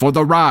 I'm here for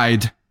the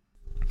ride.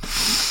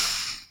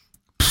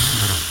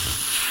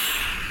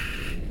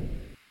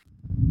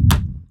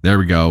 There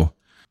we go.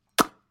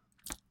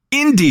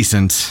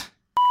 Indecent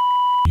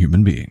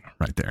human being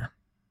right there.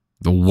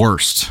 The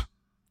worst.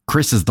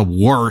 Chris is the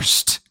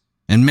worst.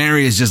 And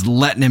Mary is just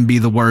letting him be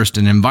the worst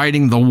and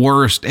inviting the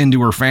worst into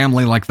her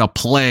family like the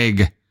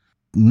plague.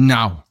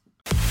 No.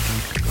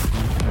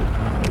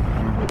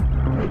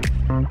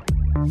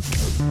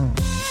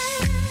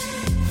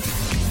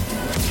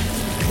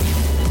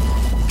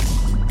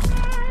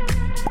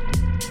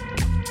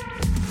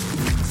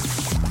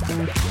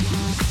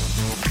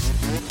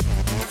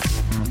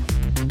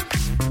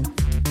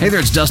 Hey there,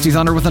 it's Dusty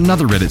Thunder with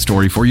another Reddit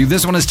story for you.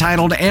 This one is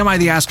titled, Am I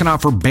the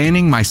Astronaut for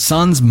Banning My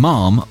Son's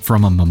Mom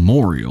from a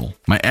Memorial?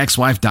 My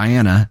ex-wife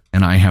Diana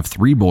and I have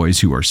 3 boys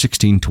who are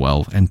 16,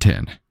 12, and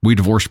 10. We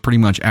divorced pretty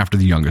much after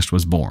the youngest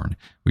was born.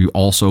 We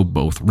also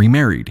both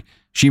remarried.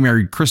 She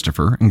married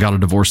Christopher and got a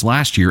divorce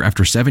last year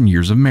after 7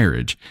 years of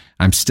marriage.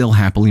 I'm still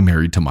happily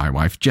married to my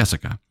wife,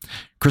 Jessica.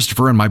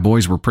 Christopher and my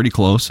boys were pretty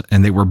close,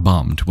 and they were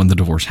bummed when the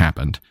divorce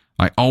happened.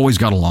 I always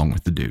got along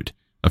with the dude.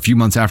 A few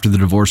months after the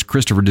divorce,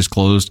 Christopher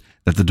disclosed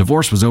that the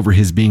divorce was over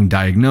his being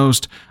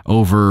diagnosed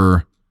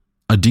over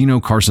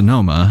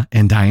adenocarcinoma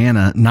and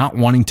Diana not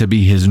wanting to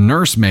be his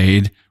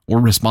nursemaid or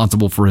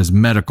responsible for his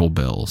medical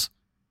bills.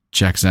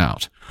 Checks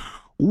out.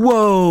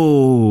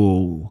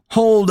 Whoa,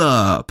 hold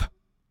up.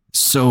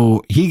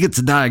 So he gets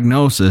a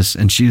diagnosis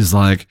and she's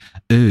like,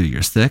 "Ooh,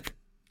 you're sick?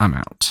 I'm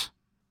out."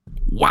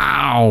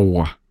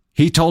 Wow.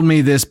 He told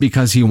me this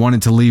because he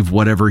wanted to leave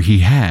whatever he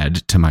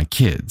had to my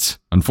kids.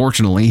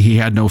 Unfortunately, he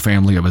had no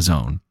family of his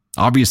own.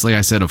 Obviously,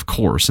 I said, of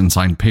course, and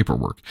signed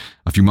paperwork.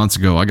 A few months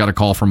ago, I got a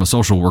call from a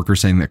social worker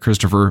saying that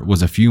Christopher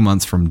was a few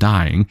months from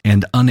dying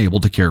and unable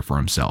to care for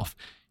himself.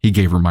 He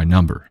gave her my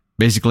number.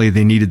 Basically,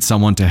 they needed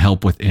someone to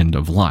help with end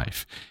of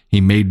life.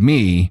 He made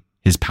me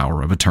his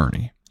power of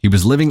attorney. He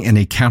was living in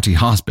a county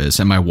hospice,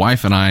 and my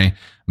wife and I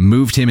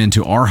moved him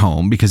into our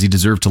home because he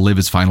deserved to live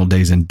his final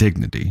days in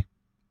dignity.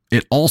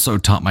 It also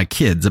taught my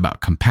kids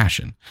about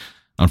compassion.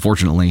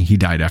 Unfortunately, he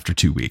died after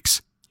 2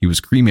 weeks. He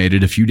was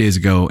cremated a few days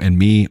ago, and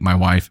me, my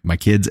wife, my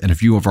kids, and a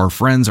few of our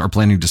friends are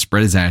planning to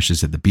spread his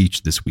ashes at the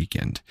beach this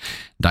weekend.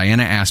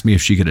 Diana asked me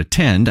if she could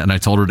attend, and I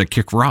told her to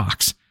kick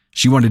rocks.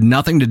 She wanted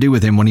nothing to do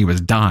with him when he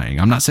was dying.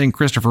 I'm not saying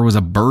Christopher was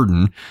a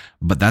burden,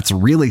 but that's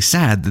really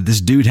sad that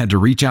this dude had to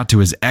reach out to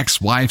his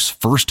ex-wife's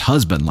first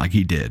husband like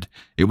he did.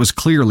 It was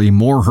clearly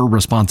more her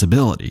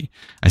responsibility.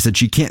 I said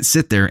she can't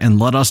sit there and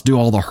let us do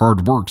all the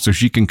hard work so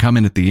she can come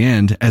in at the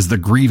end as the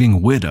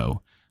grieving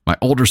widow. My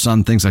older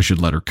son thinks I should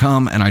let her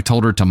come, and I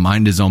told her to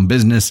mind his own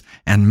business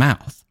and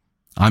mouth.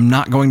 I'm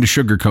not going to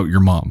sugarcoat your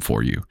mom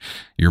for you.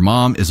 Your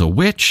mom is a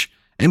witch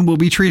and will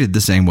be treated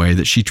the same way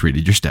that she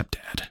treated your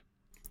stepdad.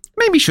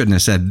 Maybe shouldn't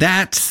have said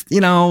that,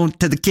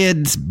 to the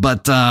kids,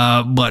 but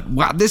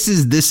wow, this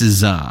is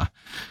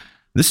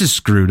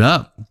screwed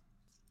up.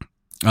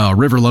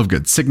 River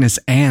Lovegood, sickness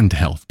and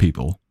health,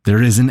 people.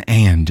 There is an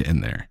and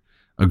in there.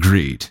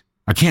 Agreed.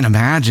 I can't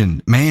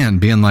imagine, man,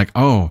 being like,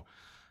 you're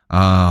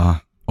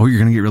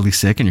going to get really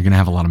sick and you're going to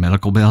have a lot of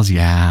medical bills.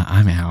 Yeah,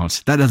 I'm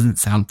out. That doesn't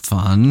sound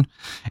fun.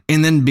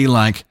 And then be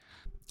like,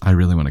 I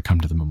really want to come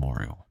to the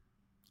memorial.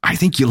 I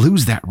think you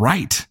lose that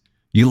right.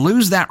 You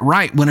lose that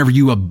right whenever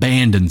you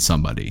abandon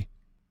somebody.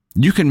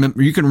 You can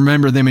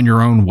remember them in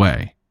your own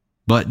way,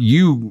 but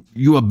you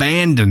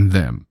abandon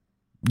them.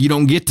 You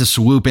don't get to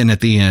swoop in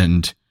at the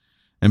end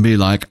and be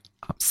like,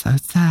 I'm so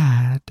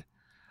sad.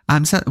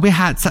 We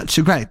had such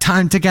a great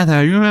time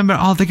together. You remember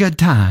all the good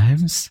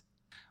times?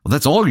 Well,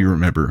 that's all you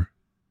remember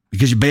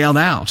because you bailed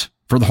out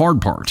for the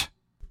hard part.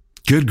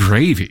 Good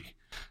gravy.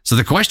 So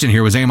the question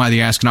here was, am I the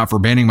astronaut for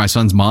banning my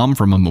son's mom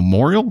from a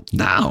memorial?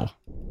 No.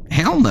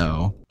 Hell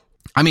no.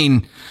 I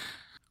mean,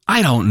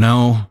 I don't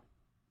know,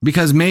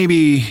 because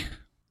maybe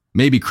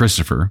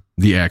Christopher,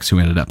 the ex who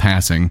ended up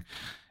passing,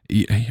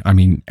 I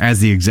mean, as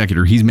the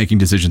executor, he's making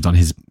decisions on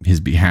his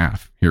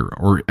behalf here,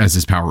 or as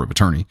his power of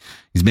attorney,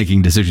 he's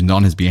making decisions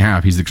on his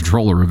behalf. He's the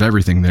controller of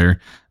everything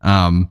there.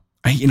 I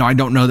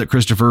don't know that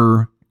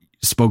Christopher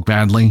spoke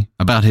badly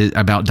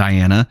about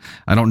Diana.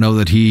 I don't know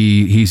that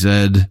he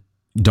said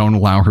don't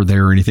allow her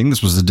there or anything.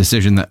 This was a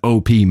decision that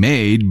OP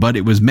made, but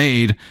it was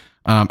made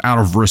out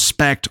of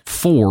respect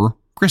for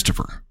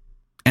Christopher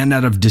and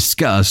out of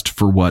disgust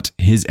for what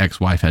his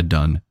ex-wife had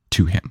done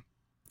to him.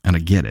 And I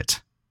get it.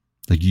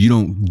 Like, you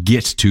don't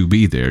get to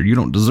be there. You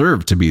don't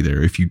deserve to be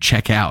there if you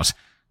check out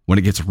when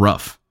it gets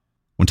rough.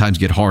 When times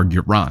get hard,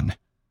 you run.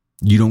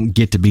 You don't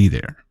get to be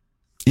there.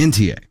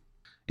 NTA.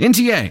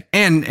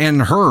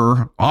 And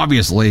her,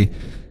 obviously,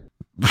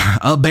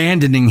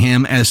 abandoning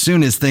him as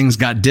soon as things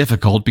got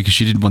difficult because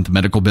she didn't want the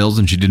medical bills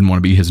and she didn't want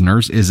to be his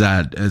nurse is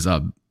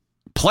a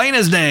plain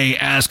as day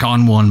ask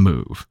on one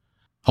move.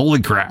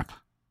 Holy crap.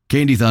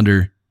 Candy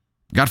Thunder,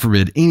 God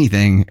forbid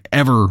anything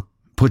ever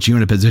puts you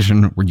in a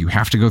position where you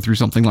have to go through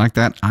something like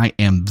that. I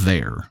am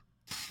there.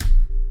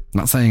 I'm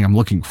not saying I'm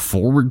looking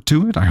forward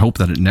to it. I hope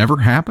that it never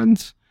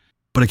happens.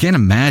 But I can't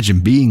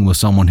imagine being with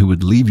someone who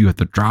would leave you at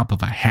the drop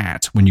of a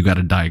hat when you got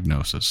a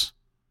diagnosis.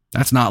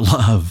 That's not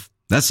love.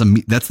 That's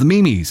the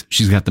memes.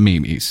 She's got the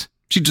memes.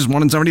 She just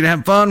wanted somebody to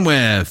have fun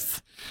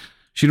with.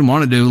 She didn't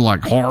want to do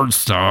like hard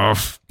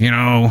stuff,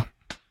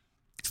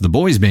 The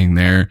boys being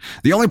there.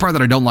 The only part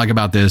that I don't like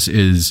about this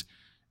is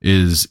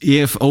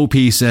if OP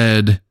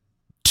said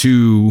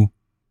to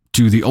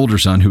the older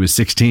son who is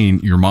 16,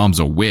 your mom's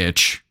a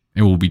witch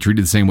and will be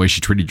treated the same way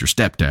she treated your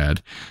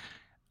stepdad.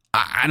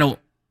 I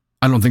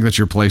don't think that's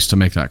your place to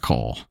make that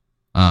call.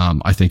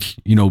 I think,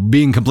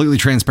 being completely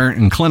transparent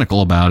and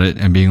clinical about it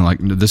and being like,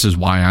 this is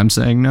why I'm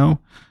saying no.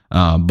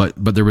 But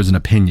there was an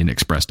opinion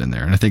expressed in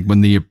there. And I think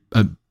when the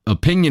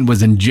opinion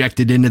was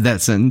injected into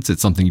that sentence,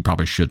 it's something you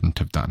probably shouldn't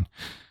have done.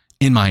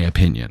 in my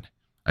opinion.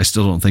 I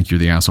still don't think you're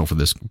the asshole for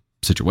this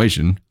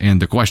situation.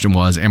 And the question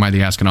was, am I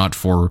the astronaut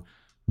for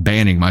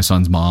banning my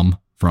son's mom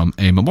from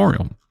a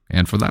memorial?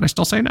 And for that, I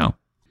still say no.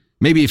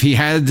 Maybe if he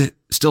had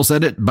still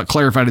said it, but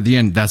clarified at the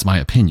end, that's my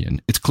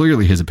opinion. It's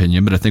clearly his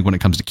opinion, but I think when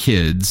it comes to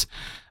kids,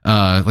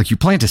 like you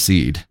plant a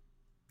seed.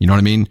 You know what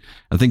I mean?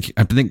 I think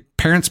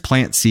parents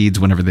plant seeds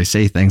whenever they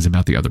say things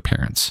about the other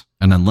parents.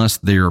 And unless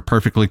they're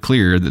perfectly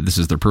clear that this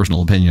is their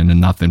personal opinion and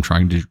not them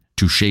trying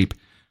to shape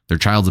their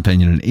child's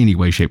opinion in any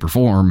way, shape, or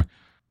form,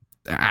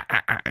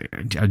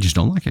 I just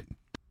don't like it.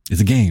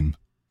 It's a game.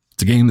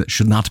 It's a game that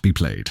should not be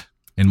played,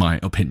 in my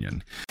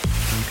opinion.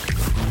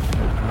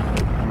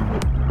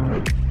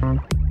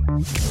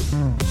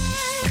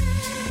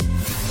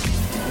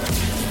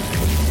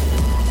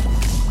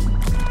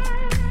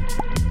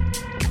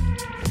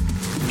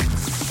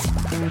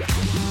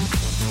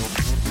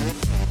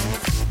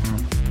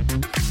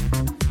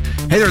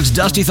 Hey there, it's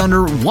Dusty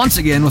Thunder once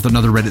again with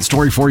another Reddit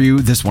story for you.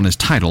 This one is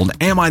titled,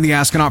 Am I the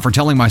Astronaut for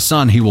telling my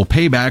son he will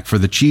pay back for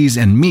the cheese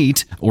and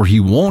meat or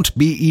he won't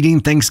be eating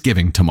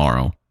Thanksgiving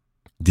tomorrow?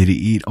 Did he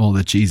eat all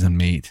the cheese and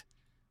meat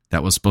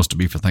that was supposed to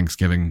be for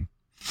Thanksgiving?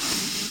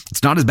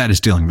 It's not as bad as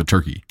stealing the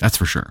turkey, that's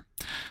for sure.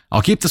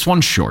 I'll keep this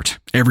one short.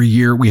 Every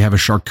year we have a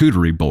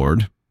charcuterie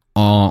board,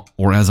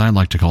 or as I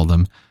like to call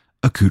them,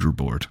 a cooter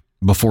board,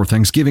 before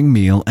Thanksgiving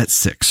meal at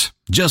 6.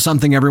 Just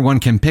something everyone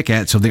can pick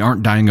at so they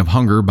aren't dying of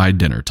hunger by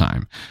dinner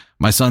time.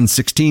 My son,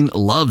 16,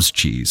 loves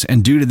cheese,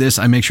 and due to this,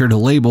 I make sure to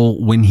label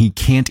when he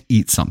can't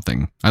eat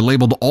something. I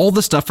labeled all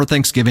the stuff for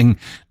Thanksgiving,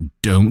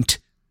 don't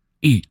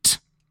eat.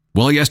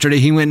 Well, yesterday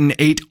he went and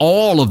ate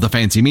all of the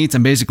fancy meats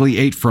and basically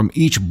ate from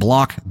each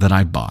block that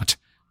I bought.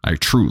 I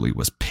truly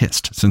was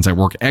pissed since I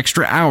work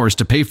extra hours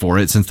to pay for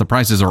it since the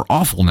prices are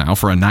awful now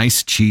for a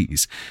nice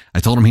cheese. I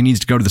told him he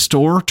needs to go to the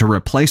store to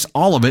replace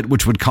all of it,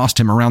 which would cost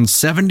him around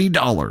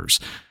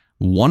 $70.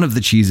 One of the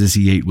cheeses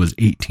he ate was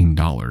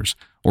 $18,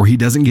 or he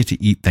doesn't get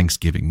to eat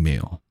Thanksgiving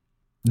meal.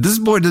 This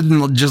boy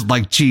doesn't just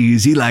like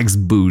cheese, he likes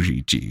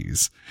bougie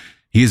cheese.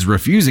 He is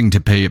refusing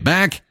to pay it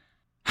back,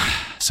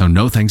 so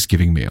no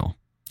Thanksgiving meal.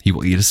 He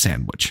will eat a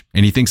sandwich,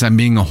 and he thinks I'm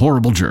being a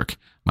horrible jerk.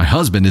 My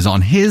husband is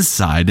on his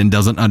side and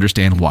doesn't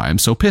understand why I'm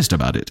so pissed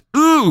about it.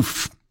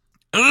 Oof!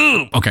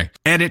 Ooh. Okay.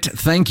 Edit.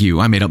 Thank you.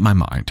 I made up my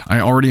mind. I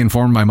already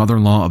informed my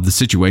mother-in-law of the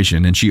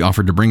situation, and she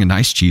offered to bring a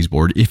nice cheese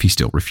board if he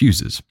still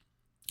refuses.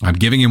 I'm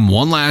giving him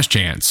one last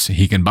chance.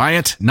 He can buy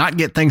it, not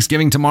get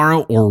Thanksgiving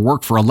tomorrow, or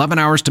work for 11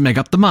 hours to make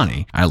up the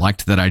money. I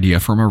liked that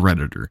idea from a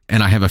Redditor,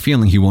 and I have a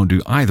feeling he won't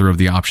do either of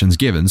the options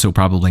given, so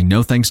probably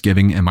no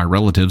Thanksgiving, and my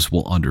relatives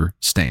will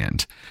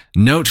understand.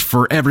 Note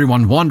for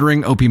everyone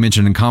wondering, Opie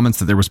mentioned in comments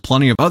that there was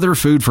plenty of other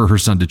food for her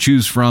son to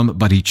choose from,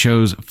 but he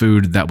chose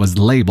food that was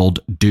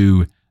labeled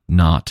do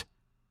not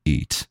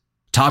eat.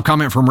 Top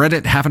comment from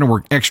Reddit, having to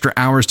work extra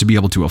hours to be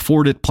able to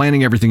afford it,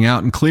 planning everything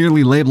out, and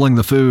clearly labeling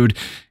the food.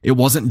 It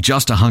wasn't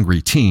just a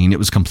hungry teen, it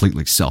was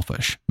completely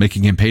selfish.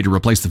 Making him pay to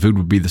replace the food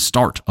would be the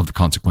start of the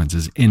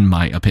consequences, in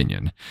my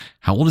opinion.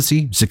 How old is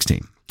he?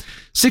 16.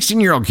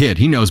 16-year-old kid,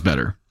 he knows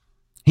better.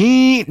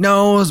 He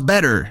knows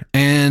better.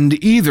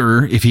 And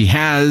either, if he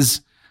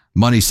has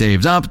money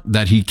saved up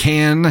that he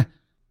can,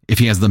 if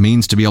he has the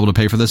means to be able to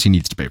pay for this, he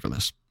needs to pay for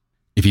this.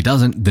 If he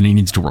doesn't, then he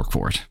needs to work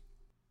for it.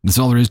 That's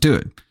all there is to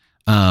it.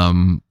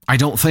 I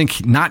don't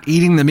think not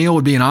eating the meal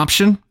would be an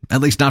option, at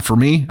least not for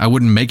me. I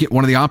wouldn't make it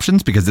one of the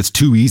options because it's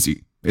too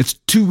easy. It's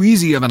too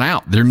easy of an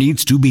out. There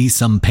needs to be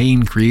some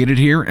pain created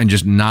here, and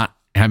just not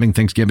having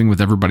Thanksgiving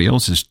with everybody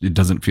else, it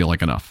doesn't feel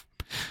like enough.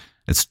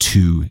 It's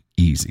too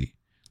easy.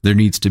 There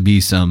needs to be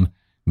some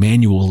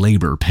manual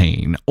labor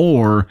pain,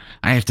 or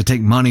I have to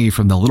take money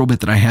from the little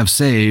bit that I have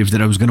saved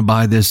that I was going to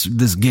buy this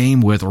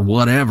game with or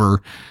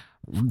whatever,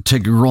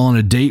 take a girl on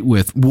a date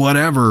with,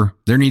 whatever.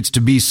 There needs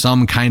to be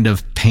some kind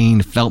of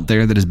pain felt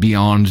there that is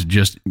beyond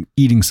just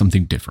eating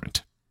something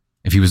different.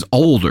 If he was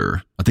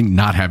older, I think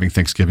not having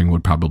Thanksgiving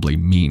would probably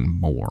mean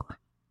more.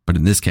 But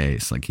in this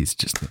case, like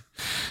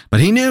but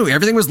he knew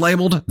everything was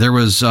labeled. There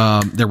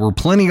were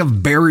plenty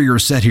of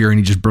barriers set here, and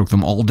he just broke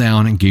them all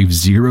down and gave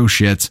zero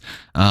shits,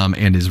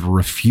 and is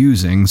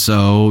refusing.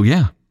 So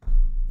yeah,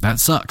 that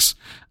sucks.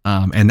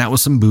 And that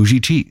was some bougie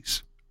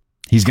cheese.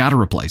 He's got to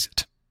replace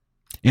it.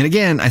 And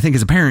again, I think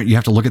as a parent, you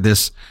have to look at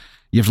this.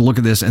 You have to look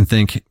at this and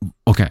think,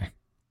 okay,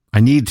 I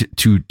need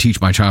to teach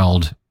my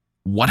child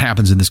what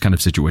happens in this kind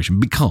of situation,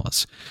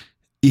 because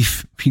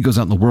if he goes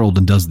out in the world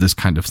and does this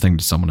kind of thing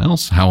to someone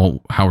else,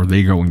 how are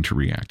they going to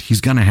react?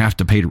 He's going to have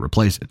to pay to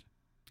replace it.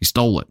 He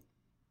stole it.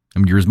 I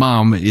mean, you're his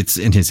mom. It's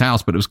in his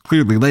house, but it was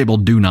clearly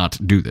labeled, do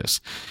not do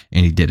this.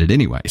 And he did it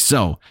anyway.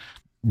 So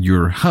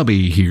your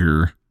hubby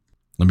here,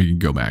 let me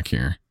go back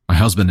here. My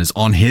husband is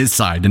on his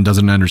side and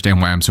doesn't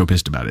understand why I'm so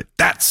pissed about it.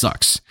 That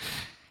sucks.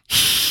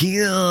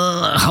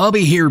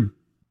 Hubby here,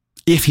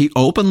 if he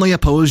openly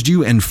opposed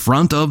you in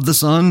front of the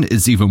son,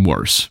 it's even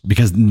worse,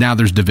 because now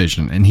there's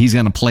division and he's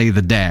going to play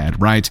the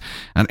dad, right?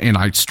 And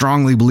I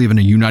strongly believe in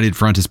a united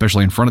front,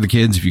 especially in front of the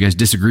kids. If you guys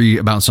disagree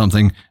about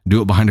something,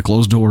 do it behind a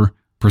closed door,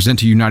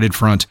 present a united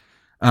front.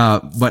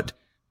 But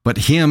But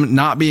him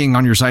not being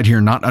on your side here,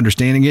 not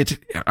understanding it,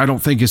 I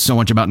don't think is so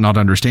much about not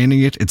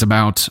understanding it. It's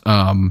about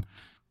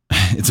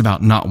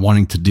not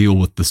wanting to deal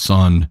with the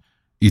son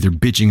either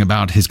bitching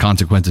about his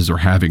consequences or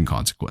having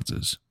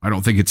consequences. I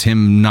don't think it's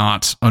him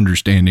not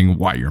understanding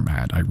why you're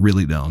mad. I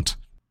really don't.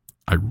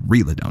 I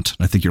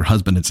think your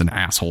husband is an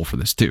asshole for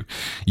this too.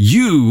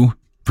 You,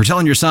 for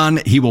telling your son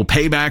he will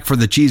pay back for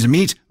the cheese and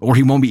meat or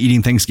he won't be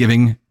eating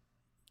Thanksgiving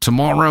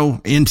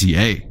tomorrow,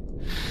 NTA.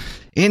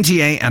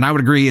 NTA, and I would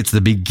agree it's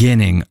the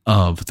beginning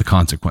of the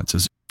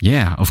consequences.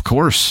 Yeah, of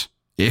course.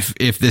 If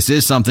this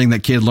is something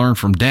that kid learned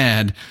from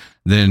dad,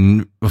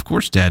 then of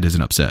course dad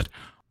isn't upset.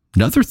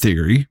 Another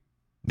theory,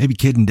 maybe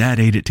kid and dad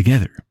ate it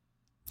together.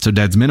 So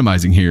dad's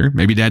minimizing here.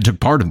 Maybe dad took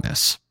part in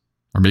this.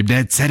 Or maybe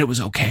dad said it was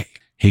okay.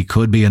 He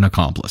could be an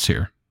accomplice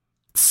here.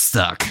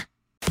 Suck.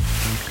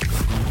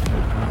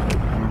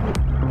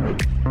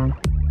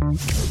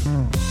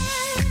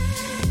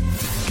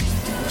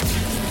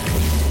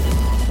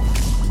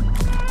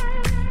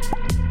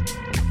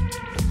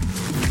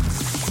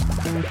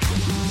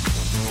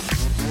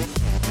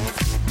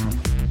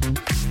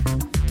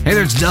 Hey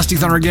there, it's Dusty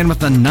Thunder again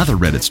with another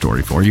Reddit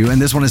story for you,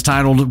 and this one is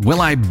titled, Will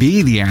I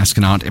Be the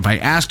Astronaut If I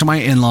Asked My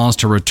In-Laws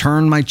to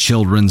Return My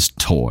Children's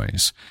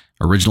Toys?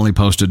 Originally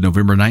posted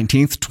November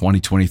 19th,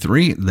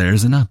 2023,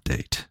 there's an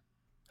update.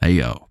 Hey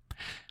yo,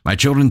 my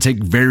children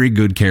take very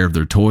good care of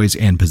their toys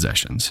and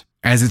possessions.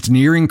 As it's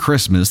nearing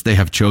Christmas, they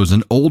have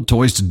chosen old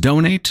toys to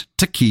donate,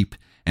 to keep,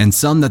 and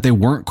some that they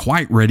weren't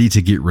quite ready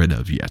to get rid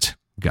of yet.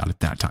 Got it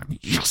that time.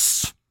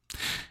 Yes!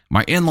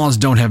 My in-laws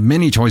don't have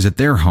many toys at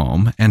their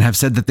home and have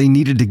said that they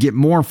needed to get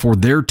more for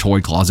their toy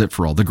closet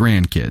for all the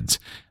grandkids.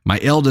 My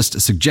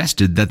eldest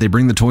suggested that they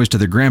bring the toys to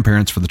their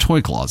grandparents for the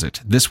toy closet.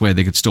 This way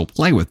they could still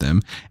play with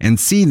them and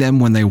see them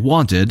when they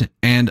wanted,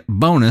 and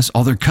bonus,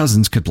 all their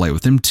cousins could play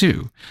with them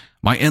too.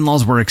 My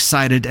in-laws were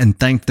excited and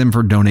thanked them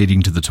for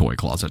donating to the toy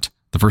closet.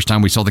 The first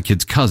time we saw the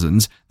kids'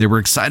 cousins, they were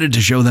excited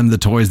to show them the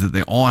toys that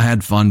they all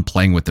had fun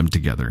playing with them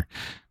together.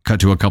 Cut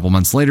to a couple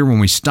months later when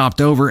we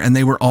stopped over and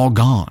they were all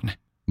gone.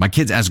 My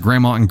kids asked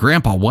Grandma and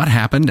Grandpa what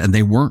happened, and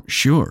they weren't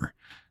sure.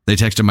 They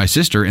texted my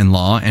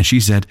sister-in-law, and she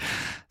said,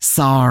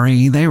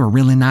 sorry, they were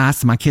really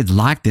nice, and my kids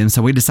liked them,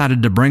 so we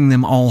decided to bring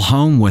them all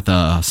home with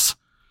us.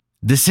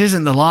 This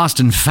isn't the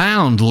lost and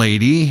found,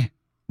 lady.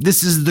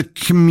 This is the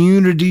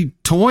community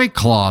toy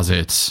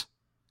closet.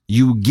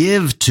 You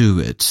give to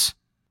it.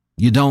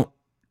 You don't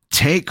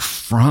take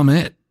from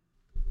it.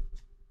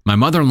 My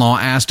mother-in-law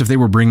asked if they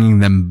were bringing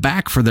them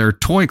back for their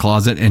toy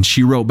closet, and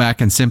she wrote back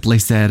and simply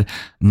said,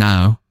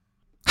 no.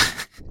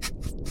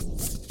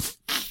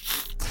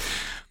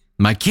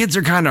 My kids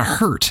are kind of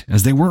hurt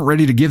as they weren't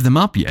ready to give them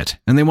up yet,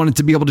 and they wanted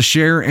to be able to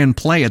share and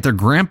play at their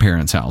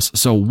grandparents' house.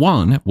 So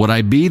one, would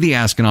I be the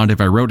astronaut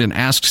if I wrote and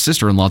asked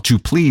sister-in-law to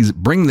please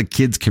bring the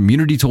kids'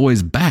 community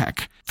toys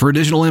back? For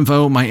additional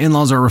info, my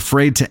in-laws are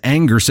afraid to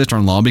anger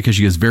sister-in-law because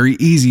she is very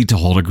easy to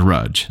hold a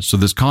grudge. So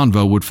this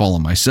convo would fall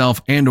on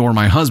myself and or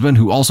my husband,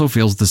 who also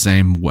feels the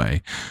same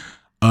way.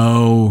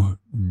 Oh,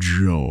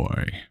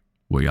 joy.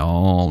 We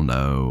all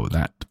know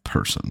that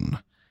person.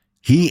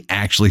 He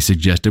actually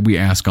suggested we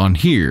ask on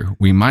here.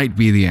 We might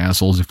be the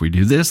assholes if we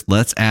do this.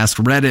 Let's ask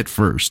Reddit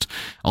first.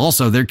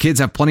 Also, their kids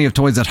have plenty of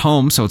toys at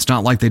home, so it's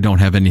not like they don't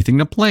have anything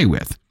to play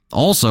with.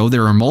 Also,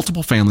 there are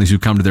multiple families who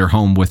come to their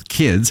home with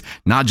kids,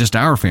 not just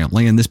our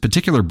family and this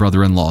particular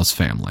brother-in-law's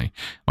family.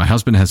 My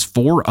husband has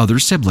 4 other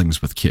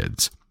siblings with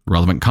kids.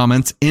 Relevant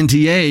comments,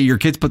 NTA, your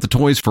kids put the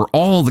toys for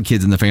all the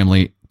kids in the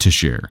family to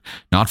share,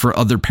 not for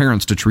other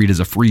parents to treat as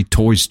a free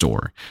toy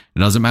store. It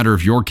doesn't matter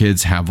if your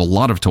kids have a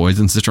lot of toys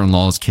and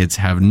sister-in-law's kids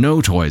have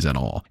no toys at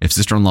all. If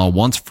sister-in-law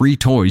wants free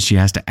toys, she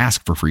has to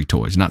ask for free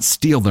toys, not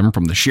steal them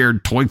from the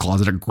shared toy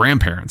closet at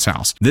grandparents'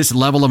 house. This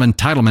level of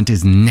entitlement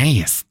is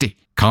nasty.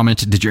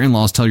 Comment, did your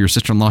in-laws tell your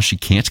sister-in-law she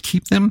can't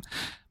keep them?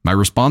 My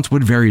response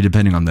would vary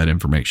depending on that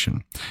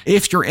information.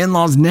 If your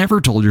in-laws never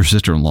told your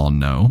sister-in-law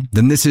no,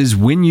 then this is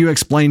when you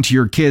explain to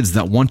your kids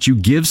that once you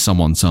give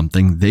someone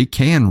something, they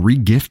can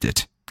re-gift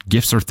it.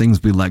 Gifts are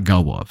things we let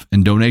go of,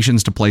 and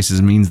donations to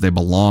places means they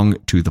belong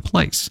to the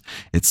place.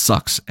 It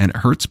sucks and it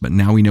hurts, but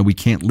now we know we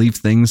can't leave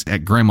things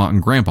at Grandma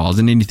and Grandpa's,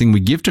 and anything we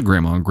give to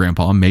Grandma and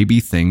Grandpa may be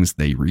things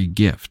they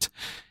re-gift.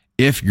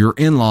 If your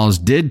in-laws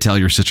did tell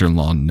your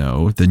sister-in-law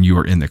no, then you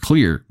are in the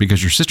clear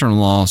because your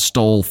sister-in-law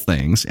stole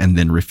things and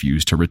then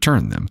refused to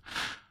return them.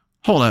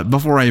 Hold up,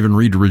 before I even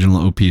read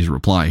original OP's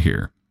reply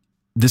here.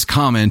 This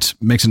comment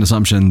makes an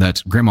assumption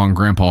that Grandma and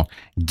Grandpa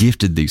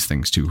gifted these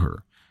things to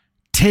her.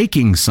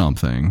 Taking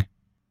something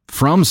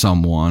from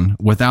someone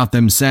without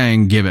them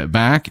saying give it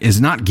back is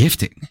not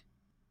gifting.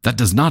 That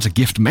does not a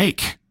gift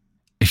make.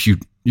 If you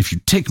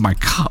take my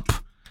cup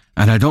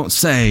and I don't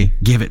say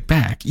give it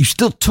back, you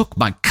still took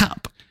my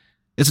cup.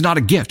 It's not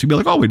a gift. You'd be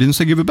like, oh, we didn't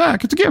say give it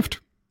back. It's a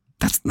gift.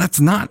 That's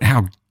not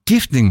how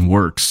gifting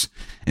works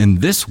in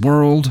this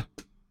world.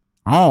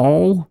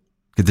 Oh,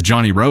 get the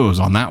Johnny Rose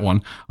on that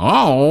one.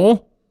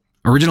 Oh,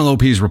 original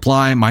OP's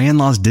reply, my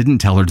in-laws didn't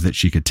tell her that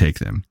she could take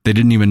them. They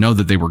didn't even know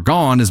that they were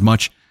gone as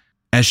much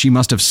as she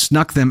must have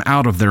snuck them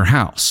out of their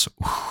house.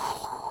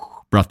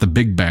 Brought the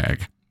big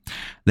bag.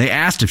 They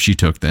asked if she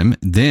took them,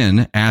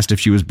 then asked if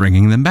she was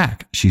bringing them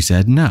back. She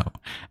said no,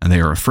 and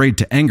they are afraid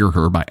to anger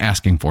her by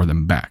asking for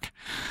them back.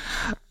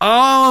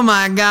 Oh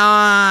my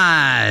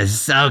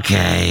gosh.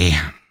 Okay.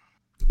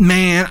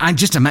 Man, I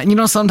just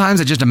imagine, sometimes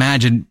I just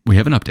imagine, we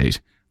have an update,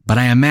 but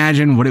I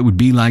imagine what it would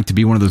be like to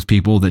be one of those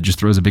people that just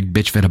throws a big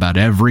bitch fit about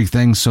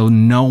everything so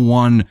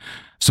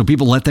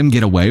people let them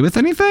get away with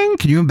anything?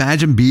 Can you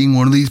imagine being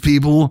one of these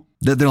people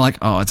that they're like,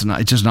 oh, it's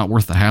just not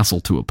worth the hassle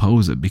to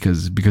oppose it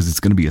because it's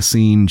going to be a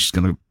scene. She's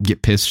going to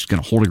get pissed. She's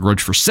going to hold a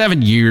grudge for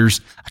 7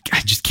 years.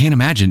 I just can't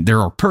imagine. There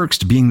are perks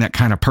to being that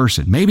kind of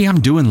person. Maybe I'm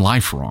doing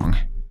life wrong.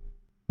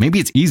 Maybe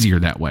it's easier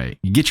that way.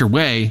 You get your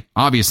way,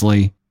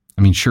 obviously.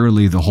 I mean,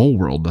 surely the whole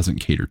world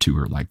doesn't cater to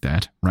her like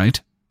that, right?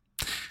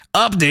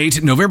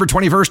 Update, November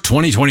 21st,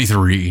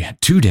 2023,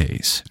 2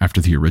 days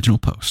after the original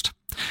post.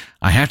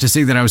 I have to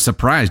say that I was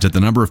surprised at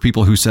the number of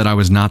people who said I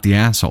was not the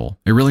asshole.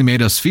 It really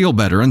made us feel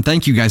better, and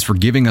thank you guys for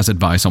giving us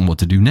advice on what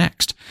to do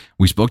next.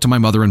 We spoke to my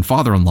mother and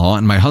father-in-law,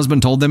 and my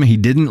husband told them he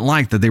didn't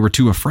like that they were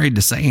too afraid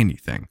to say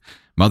anything.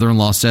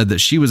 Mother-in-law said that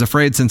she was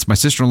afraid since my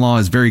sister-in-law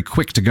is very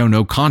quick to go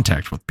no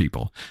contact with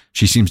people.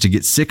 She seems to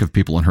get sick of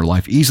people in her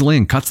life easily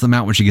and cuts them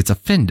out when she gets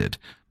offended.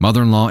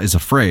 Mother-in-law is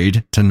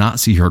afraid to not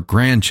see her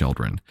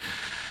grandchildren.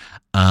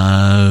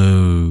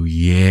 Oh,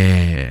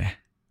 yeah.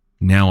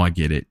 Now I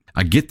get it.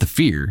 I get the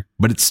fear,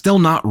 but it's still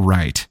not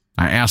right.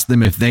 I asked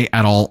them if they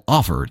at all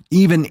offered,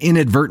 even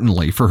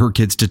inadvertently, for her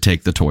kids to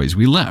take the toys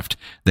we left.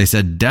 They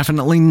said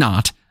definitely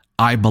not.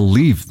 I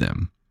believe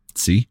them.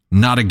 See,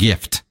 not a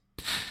gift.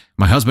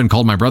 My husband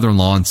called my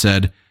brother-in-law and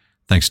said,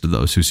 thanks to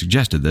those who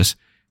suggested this,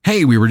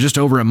 hey, we were just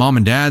over at Mom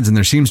and Dad's and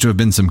there seems to have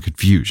been some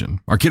confusion.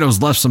 Our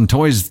kiddos left some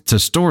toys to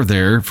store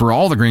there for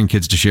all the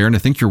grandkids to share, and I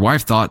think your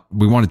wife thought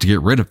we wanted to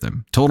get rid of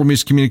them. Total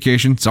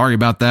miscommunication. Sorry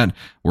about that.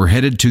 We're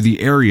headed to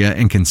the area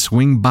and can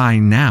swing by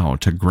now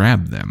to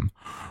grab them.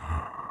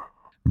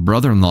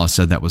 Brother-in-law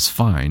said that was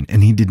fine,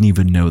 and he didn't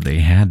even know they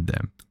had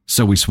them.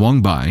 So we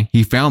swung by,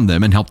 he found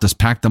them and helped us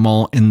pack them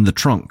all in the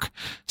trunk.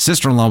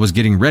 Sister-in-law was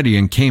getting ready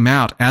and came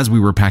out as we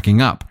were packing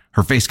up.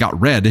 Her face got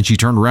red and she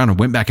turned around and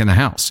went back in the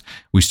house.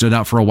 We stood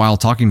out for a while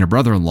talking to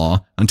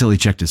brother-in-law until he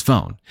checked his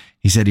phone.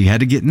 He said he had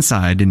to get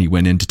inside and he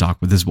went in to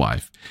talk with his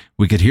wife.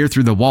 We could hear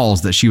through the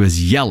walls that she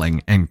was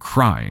yelling and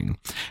crying.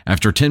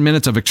 After 10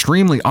 minutes of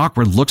extremely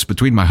awkward looks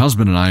between my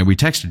husband and I, we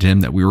texted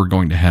him that we were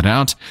going to head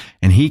out,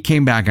 and he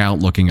came back out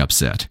looking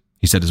upset.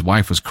 He said his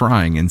wife was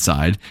crying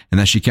inside and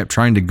that she kept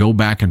trying to go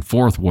back and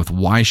forth with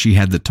why she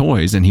had the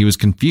toys, and he was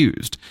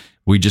confused.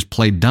 We just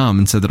played dumb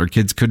and said that our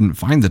kids couldn't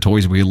find the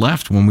toys we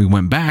left when we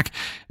went back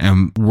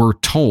and were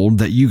told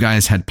that you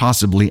guys had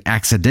possibly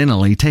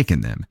accidentally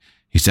taken them.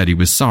 He said he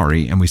was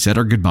sorry, and we said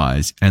our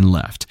goodbyes and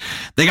left.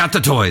 They got the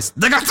toys!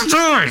 They got the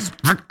toys!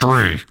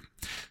 Victory!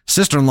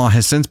 Sister-in-law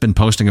has since been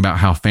posting about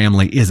how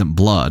family isn't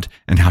blood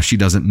and how she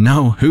doesn't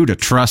know who to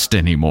trust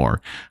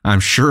anymore. I'm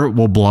sure it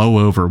will blow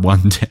over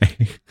one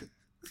day.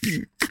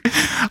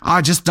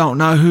 I just don't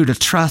know who to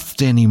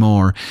trust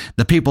anymore.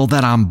 The people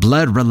that I'm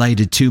blood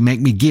related to make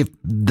me give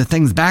the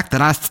things back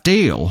that I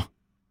steal.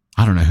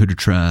 I don't know who to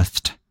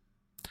trust.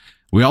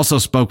 We also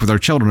spoke with our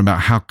children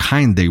about how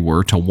kind they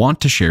were to want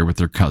to share with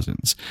their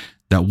cousins,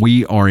 that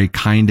we are a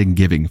kind and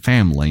giving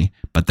family,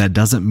 but that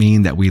doesn't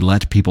mean that we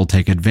let people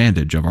take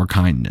advantage of our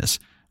kindness.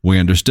 We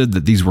understood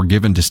that these were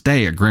given to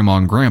stay at Grandma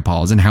and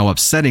Grandpa's and how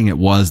upsetting it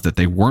was that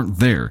they weren't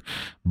there,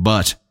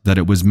 but that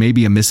it was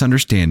maybe a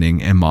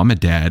misunderstanding and Mom and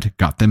Dad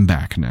got them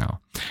back now.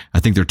 I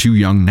think they're too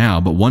young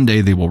now, but one day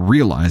they will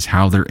realize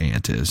how their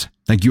aunt is.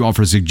 Thank you all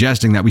for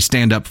suggesting that we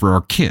stand up for our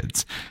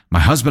kids.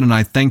 My husband and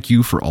I thank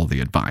you for all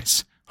the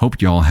advice.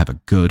 Hope you all have a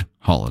good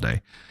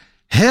holiday.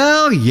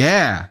 Hell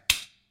yeah!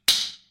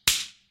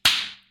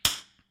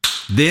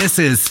 This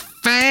is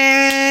fantastic.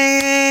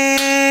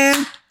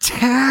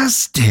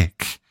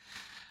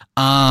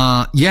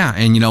 Yeah,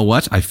 and you know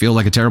what? I feel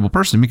like a terrible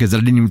person because I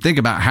didn't even think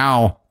about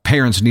how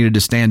parents needed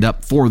to stand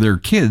up for their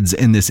kids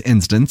in this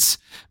instance,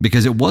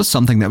 because it was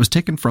something that was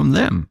taken from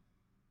them.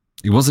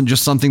 It wasn't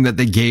just something that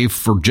they gave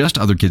for just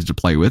other kids to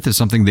play with. It's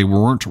something they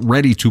weren't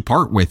ready to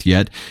part with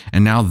yet,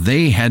 and now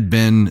they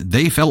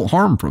felt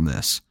harm from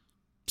this.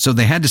 So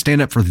they had to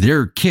stand up for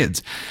their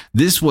kids.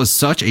 This was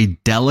such a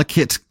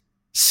delicate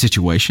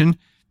situation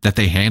that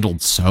they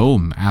handled so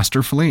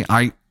masterfully.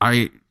 I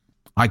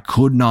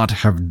could not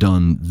have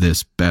done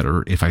this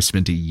better if I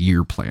spent a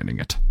year planning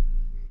it.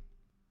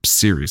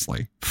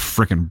 Seriously,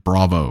 freaking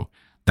bravo.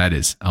 That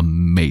is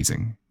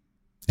amazing.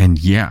 And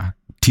yeah,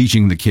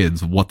 teaching the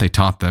kids what they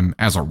taught them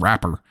as a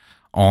rapper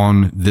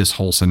on this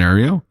whole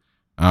scenario,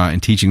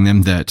 and teaching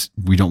them that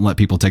we don't let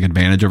people take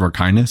advantage of our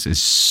kindness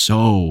is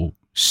so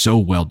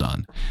well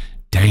done.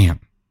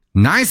 Damn.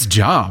 Nice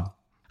job.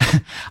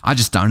 I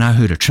just don't know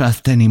who to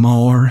trust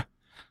anymore.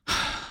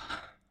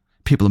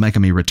 People are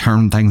making me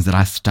return things that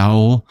I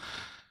stole.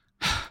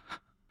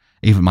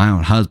 Even my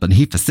own husband,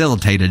 he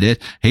facilitated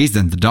it. He's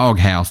in the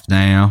doghouse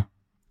now.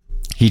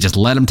 He just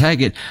let him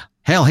take it.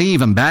 Hell, he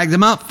even bagged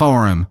them up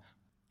for him.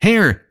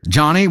 Here,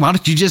 Johnny, why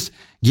don't you just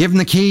give him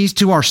the keys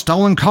to our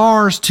stolen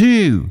cars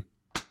too?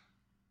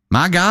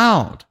 My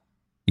God.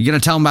 You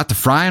gonna tell them about the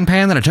frying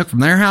pan that I took from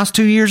their house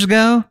 2 years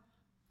ago?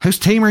 Whose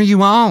team are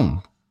you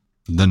on?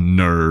 The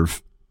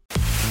nerve.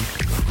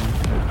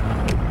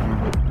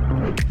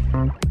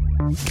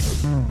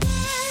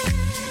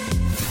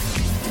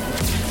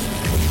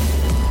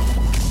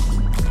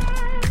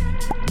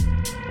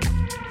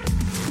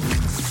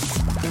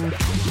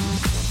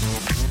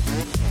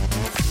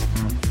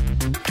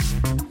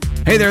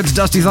 Hey there, it's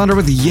Dusty Thunder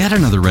with yet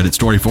another Reddit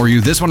story for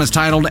you. This one is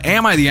titled,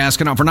 Am I the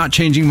Astronaut for Not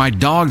Changing My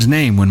Dog's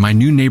Name When My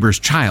New Neighbor's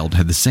Child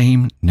Had the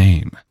Same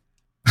Name?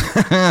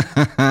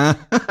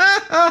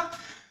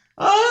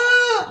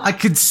 I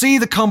could see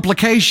the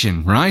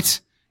complication,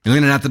 right? You're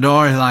leaning out the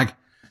door, you're like,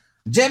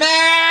 Jimmy!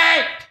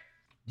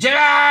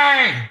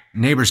 Jimmy!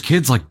 Neighbor's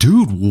kid's like,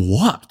 dude,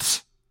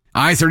 what?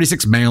 I,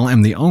 36 male,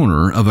 am the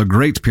owner of a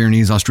Great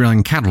Pyrenees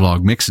Australian cattle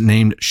dog mix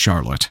named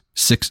Charlotte,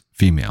 6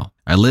 female.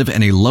 I live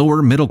in a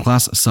lower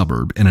middle-class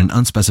suburb in an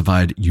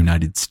unspecified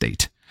United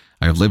State.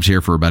 I have lived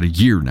here for about a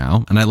year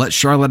now, and I let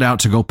Charlotte out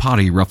to go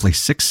potty roughly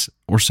 6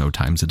 or so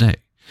times a day.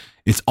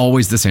 It's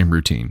always the same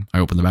routine. I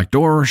open the back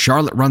door,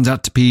 Charlotte runs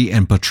out to pee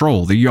and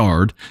patrol the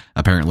yard.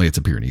 Apparently it's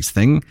a Pyrenees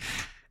thing.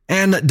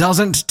 And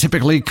doesn't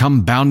typically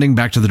come bounding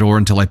back to the door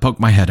until I poke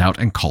my head out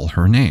and call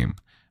her name.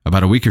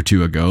 About a week or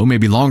two ago,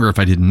 maybe longer if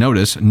I didn't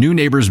notice, new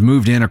neighbors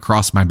moved in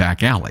across my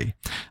back alley.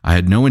 I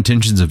had no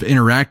intentions of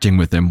interacting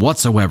with them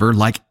whatsoever,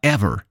 like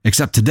ever,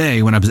 except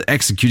today when I was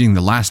executing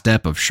the last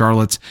step of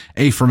Charlotte's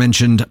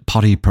aforementioned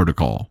potty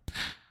protocol.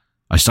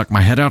 I stuck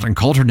my head out and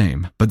called her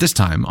name, but this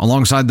time,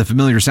 alongside the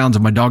familiar sounds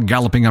of my dog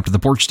galloping up to the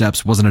porch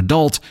steps, was an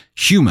adult,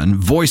 human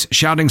voice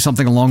shouting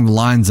something along the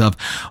lines of,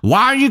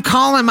 "Why are you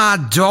calling my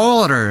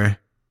daughter?"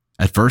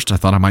 At first, I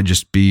thought I might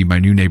just be my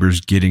new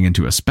neighbors getting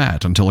into a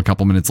spat until a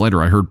couple minutes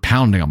later I heard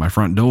pounding on my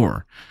front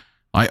door.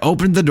 I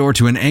opened the door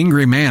to an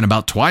angry man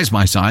about twice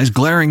my size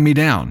glaring me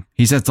down.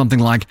 He said something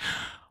like,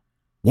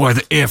 "Why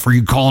the F are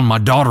you calling my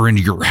daughter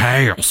into your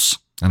house?"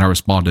 And I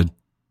responded,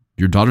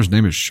 "Your daughter's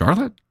name is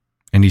Charlotte?"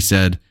 And he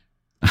said,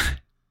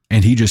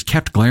 and he just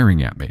kept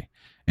glaring at me.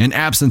 In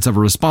absence of a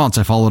response,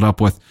 I followed up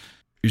with,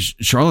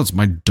 "Charlotte's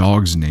my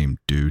dog's name,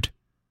 dude."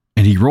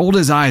 And he rolled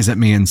his eyes at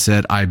me and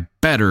said, I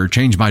better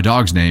change my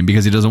dog's name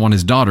because he doesn't want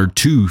his daughter,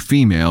 2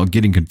 female,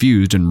 getting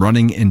confused and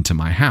running into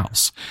my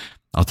house.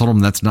 I told him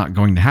that's not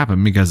going to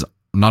happen because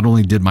not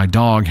only did my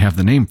dog have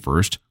the name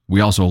first,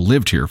 we also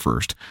lived here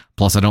first.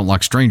 Plus, I don't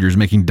like strangers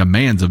making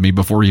demands of me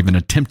before even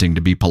attempting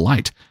to be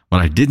polite.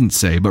 What I didn't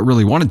say, but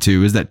really wanted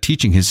to, is that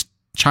teaching his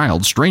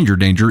child stranger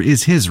danger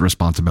is his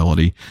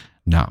responsibility,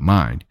 not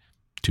mine.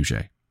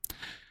 Touché.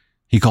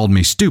 He called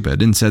me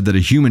stupid and said that a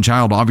human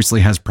child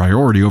obviously has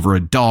priority over a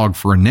dog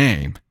for a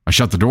name. I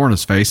shut the door in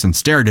his face and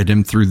stared at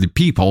him through the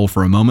peephole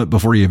for a moment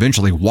before he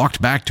eventually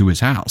walked back to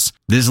his house.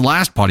 This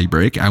last potty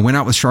break, I went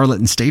out with Charlotte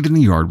and stayed in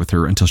the yard with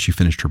her until she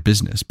finished her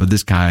business. But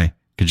this guy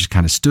just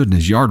kind of stood in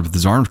his yard with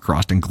his arms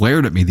crossed and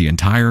glared at me the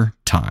entire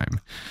time.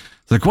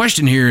 The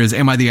question here is,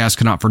 am I the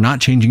astronaut for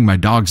not changing my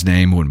dog's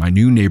name when my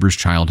new neighbor's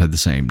child had the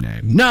same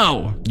name?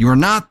 No, you are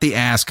not the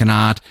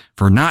astronaut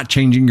for not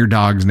changing your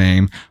dog's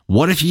name.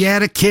 What if you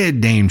had a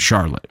kid named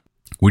Charlotte?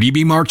 Would you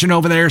be marching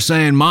over there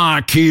saying,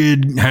 "My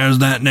kid has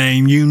that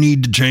name, you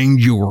need to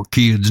change your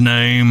kid's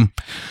name"?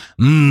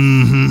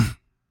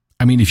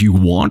 I mean, if you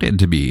wanted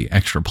to be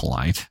extra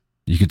polite,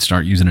 you could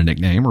start using a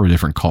nickname or a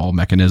different call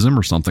mechanism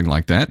or something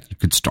like that. You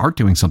could start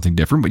doing something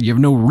different, but you have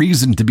no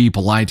reason to be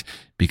polite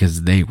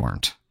because they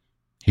weren't.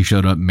 He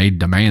showed up, made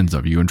demands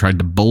of you, and tried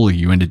to bully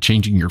you into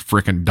changing your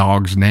frickin'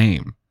 dog's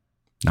name.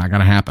 Not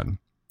gonna happen.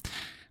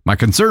 My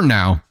concern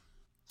now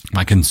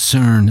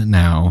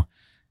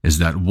is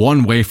that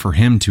one way for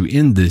him to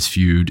end this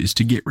feud is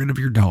to get rid of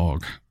your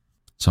dog.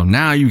 So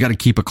now you got to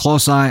keep a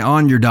close eye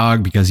on your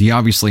dog because he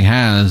obviously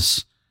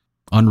has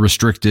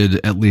unrestricted,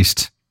 at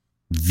least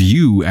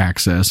view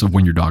access of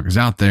when your dog is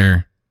out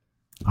there.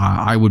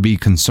 I would be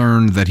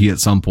concerned that he at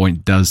some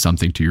point does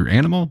something to your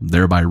animal,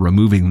 thereby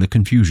removing the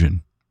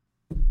confusion.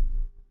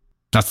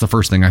 That's the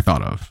first thing I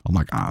thought of. I'm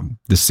like,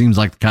 this seems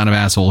like the kind of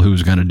asshole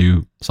who's going to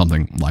do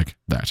something like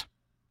that.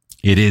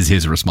 It is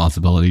his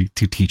responsibility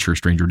to teach her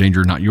stranger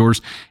danger, not yours.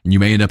 And you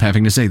may end up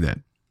having to say that.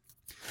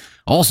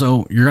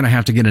 Also, you're going to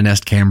have to get a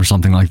Nest Cam or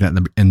something like that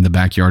in the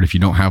backyard if you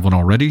don't have one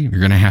already.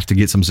 You're going to have to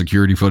get some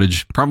security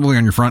footage, probably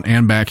on your front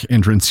and back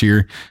entrance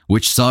here,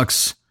 which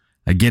sucks.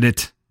 I get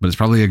it, but it's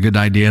probably a good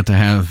idea to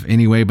have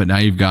anyway. But now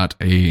you've got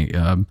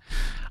a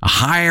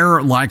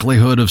higher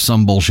likelihood of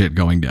some bullshit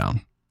going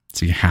down.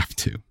 So you have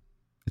to.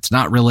 It's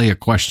not really a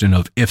question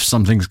of if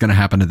something's going to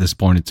happen at this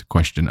point. It's a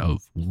question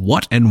of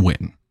what and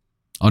when,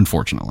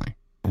 unfortunately.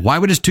 Why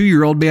would his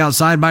 2-year-old be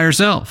outside by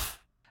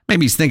herself?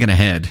 Maybe he's thinking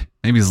ahead.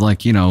 Maybe he's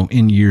like,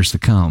 in years to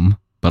come.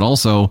 But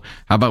also,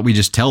 how about we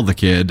just tell the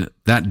kid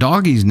that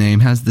doggy's name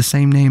has the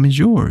same name as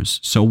yours?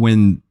 So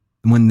when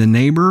the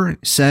neighbor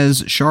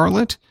says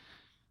Charlotte,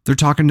 they're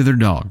talking to their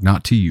dog,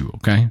 not to you,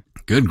 okay?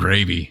 Good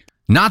gravy.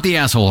 Not the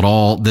asshole at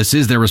all. This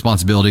is their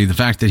responsibility. The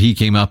fact that he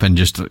came up and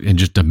just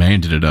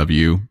demanded it of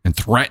you and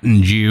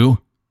threatened you,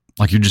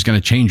 like you're just going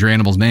to change your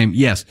animal's name.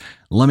 Yes,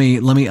 let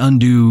me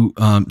undo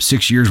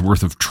 6 years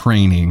worth of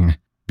training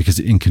because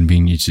it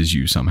inconveniences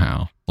you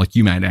somehow. Like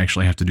you might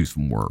actually have to do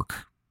some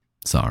work.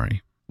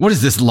 Sorry. What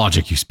is this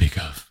logic you speak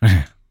of?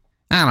 I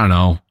don't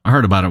know. I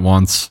heard about it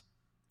once.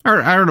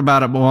 I heard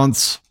about it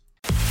once.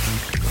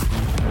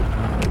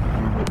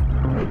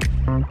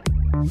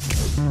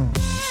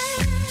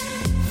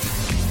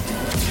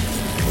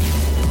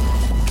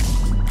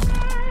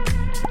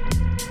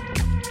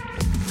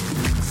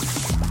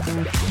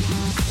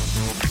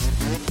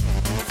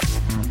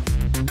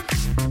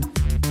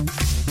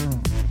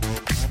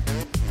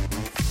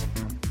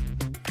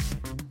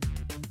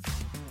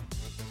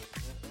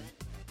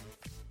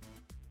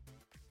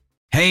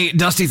 Hey,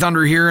 Dusty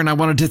Thunder here, and I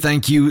wanted to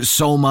thank you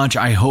so much.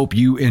 I hope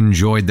you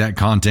enjoyed that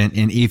content,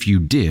 and if you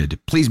did,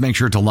 please make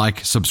sure to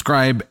like,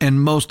 subscribe,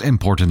 and most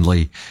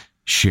importantly,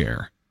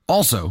 share.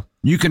 Also,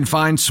 you can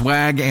find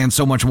swag and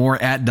so much more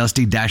at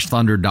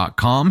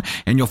dusty-thunder.com,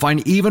 and you'll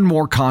find even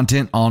more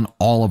content on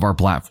all of our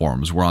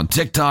platforms. We're on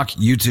TikTok,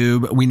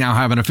 YouTube. We now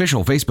have an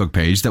official Facebook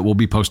page that we'll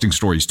be posting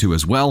stories to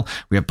as well.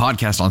 We have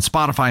podcasts on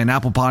Spotify and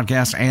Apple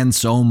Podcasts and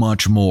so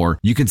much more.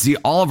 You can see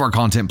all of our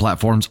content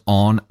platforms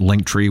on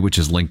Linktree, which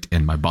is linked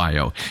in my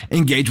bio.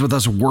 Engage with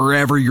us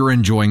wherever you're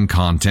enjoying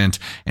content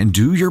and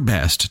do your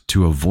best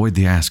to avoid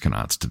the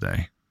Askonauts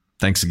today.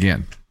 Thanks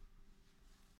again.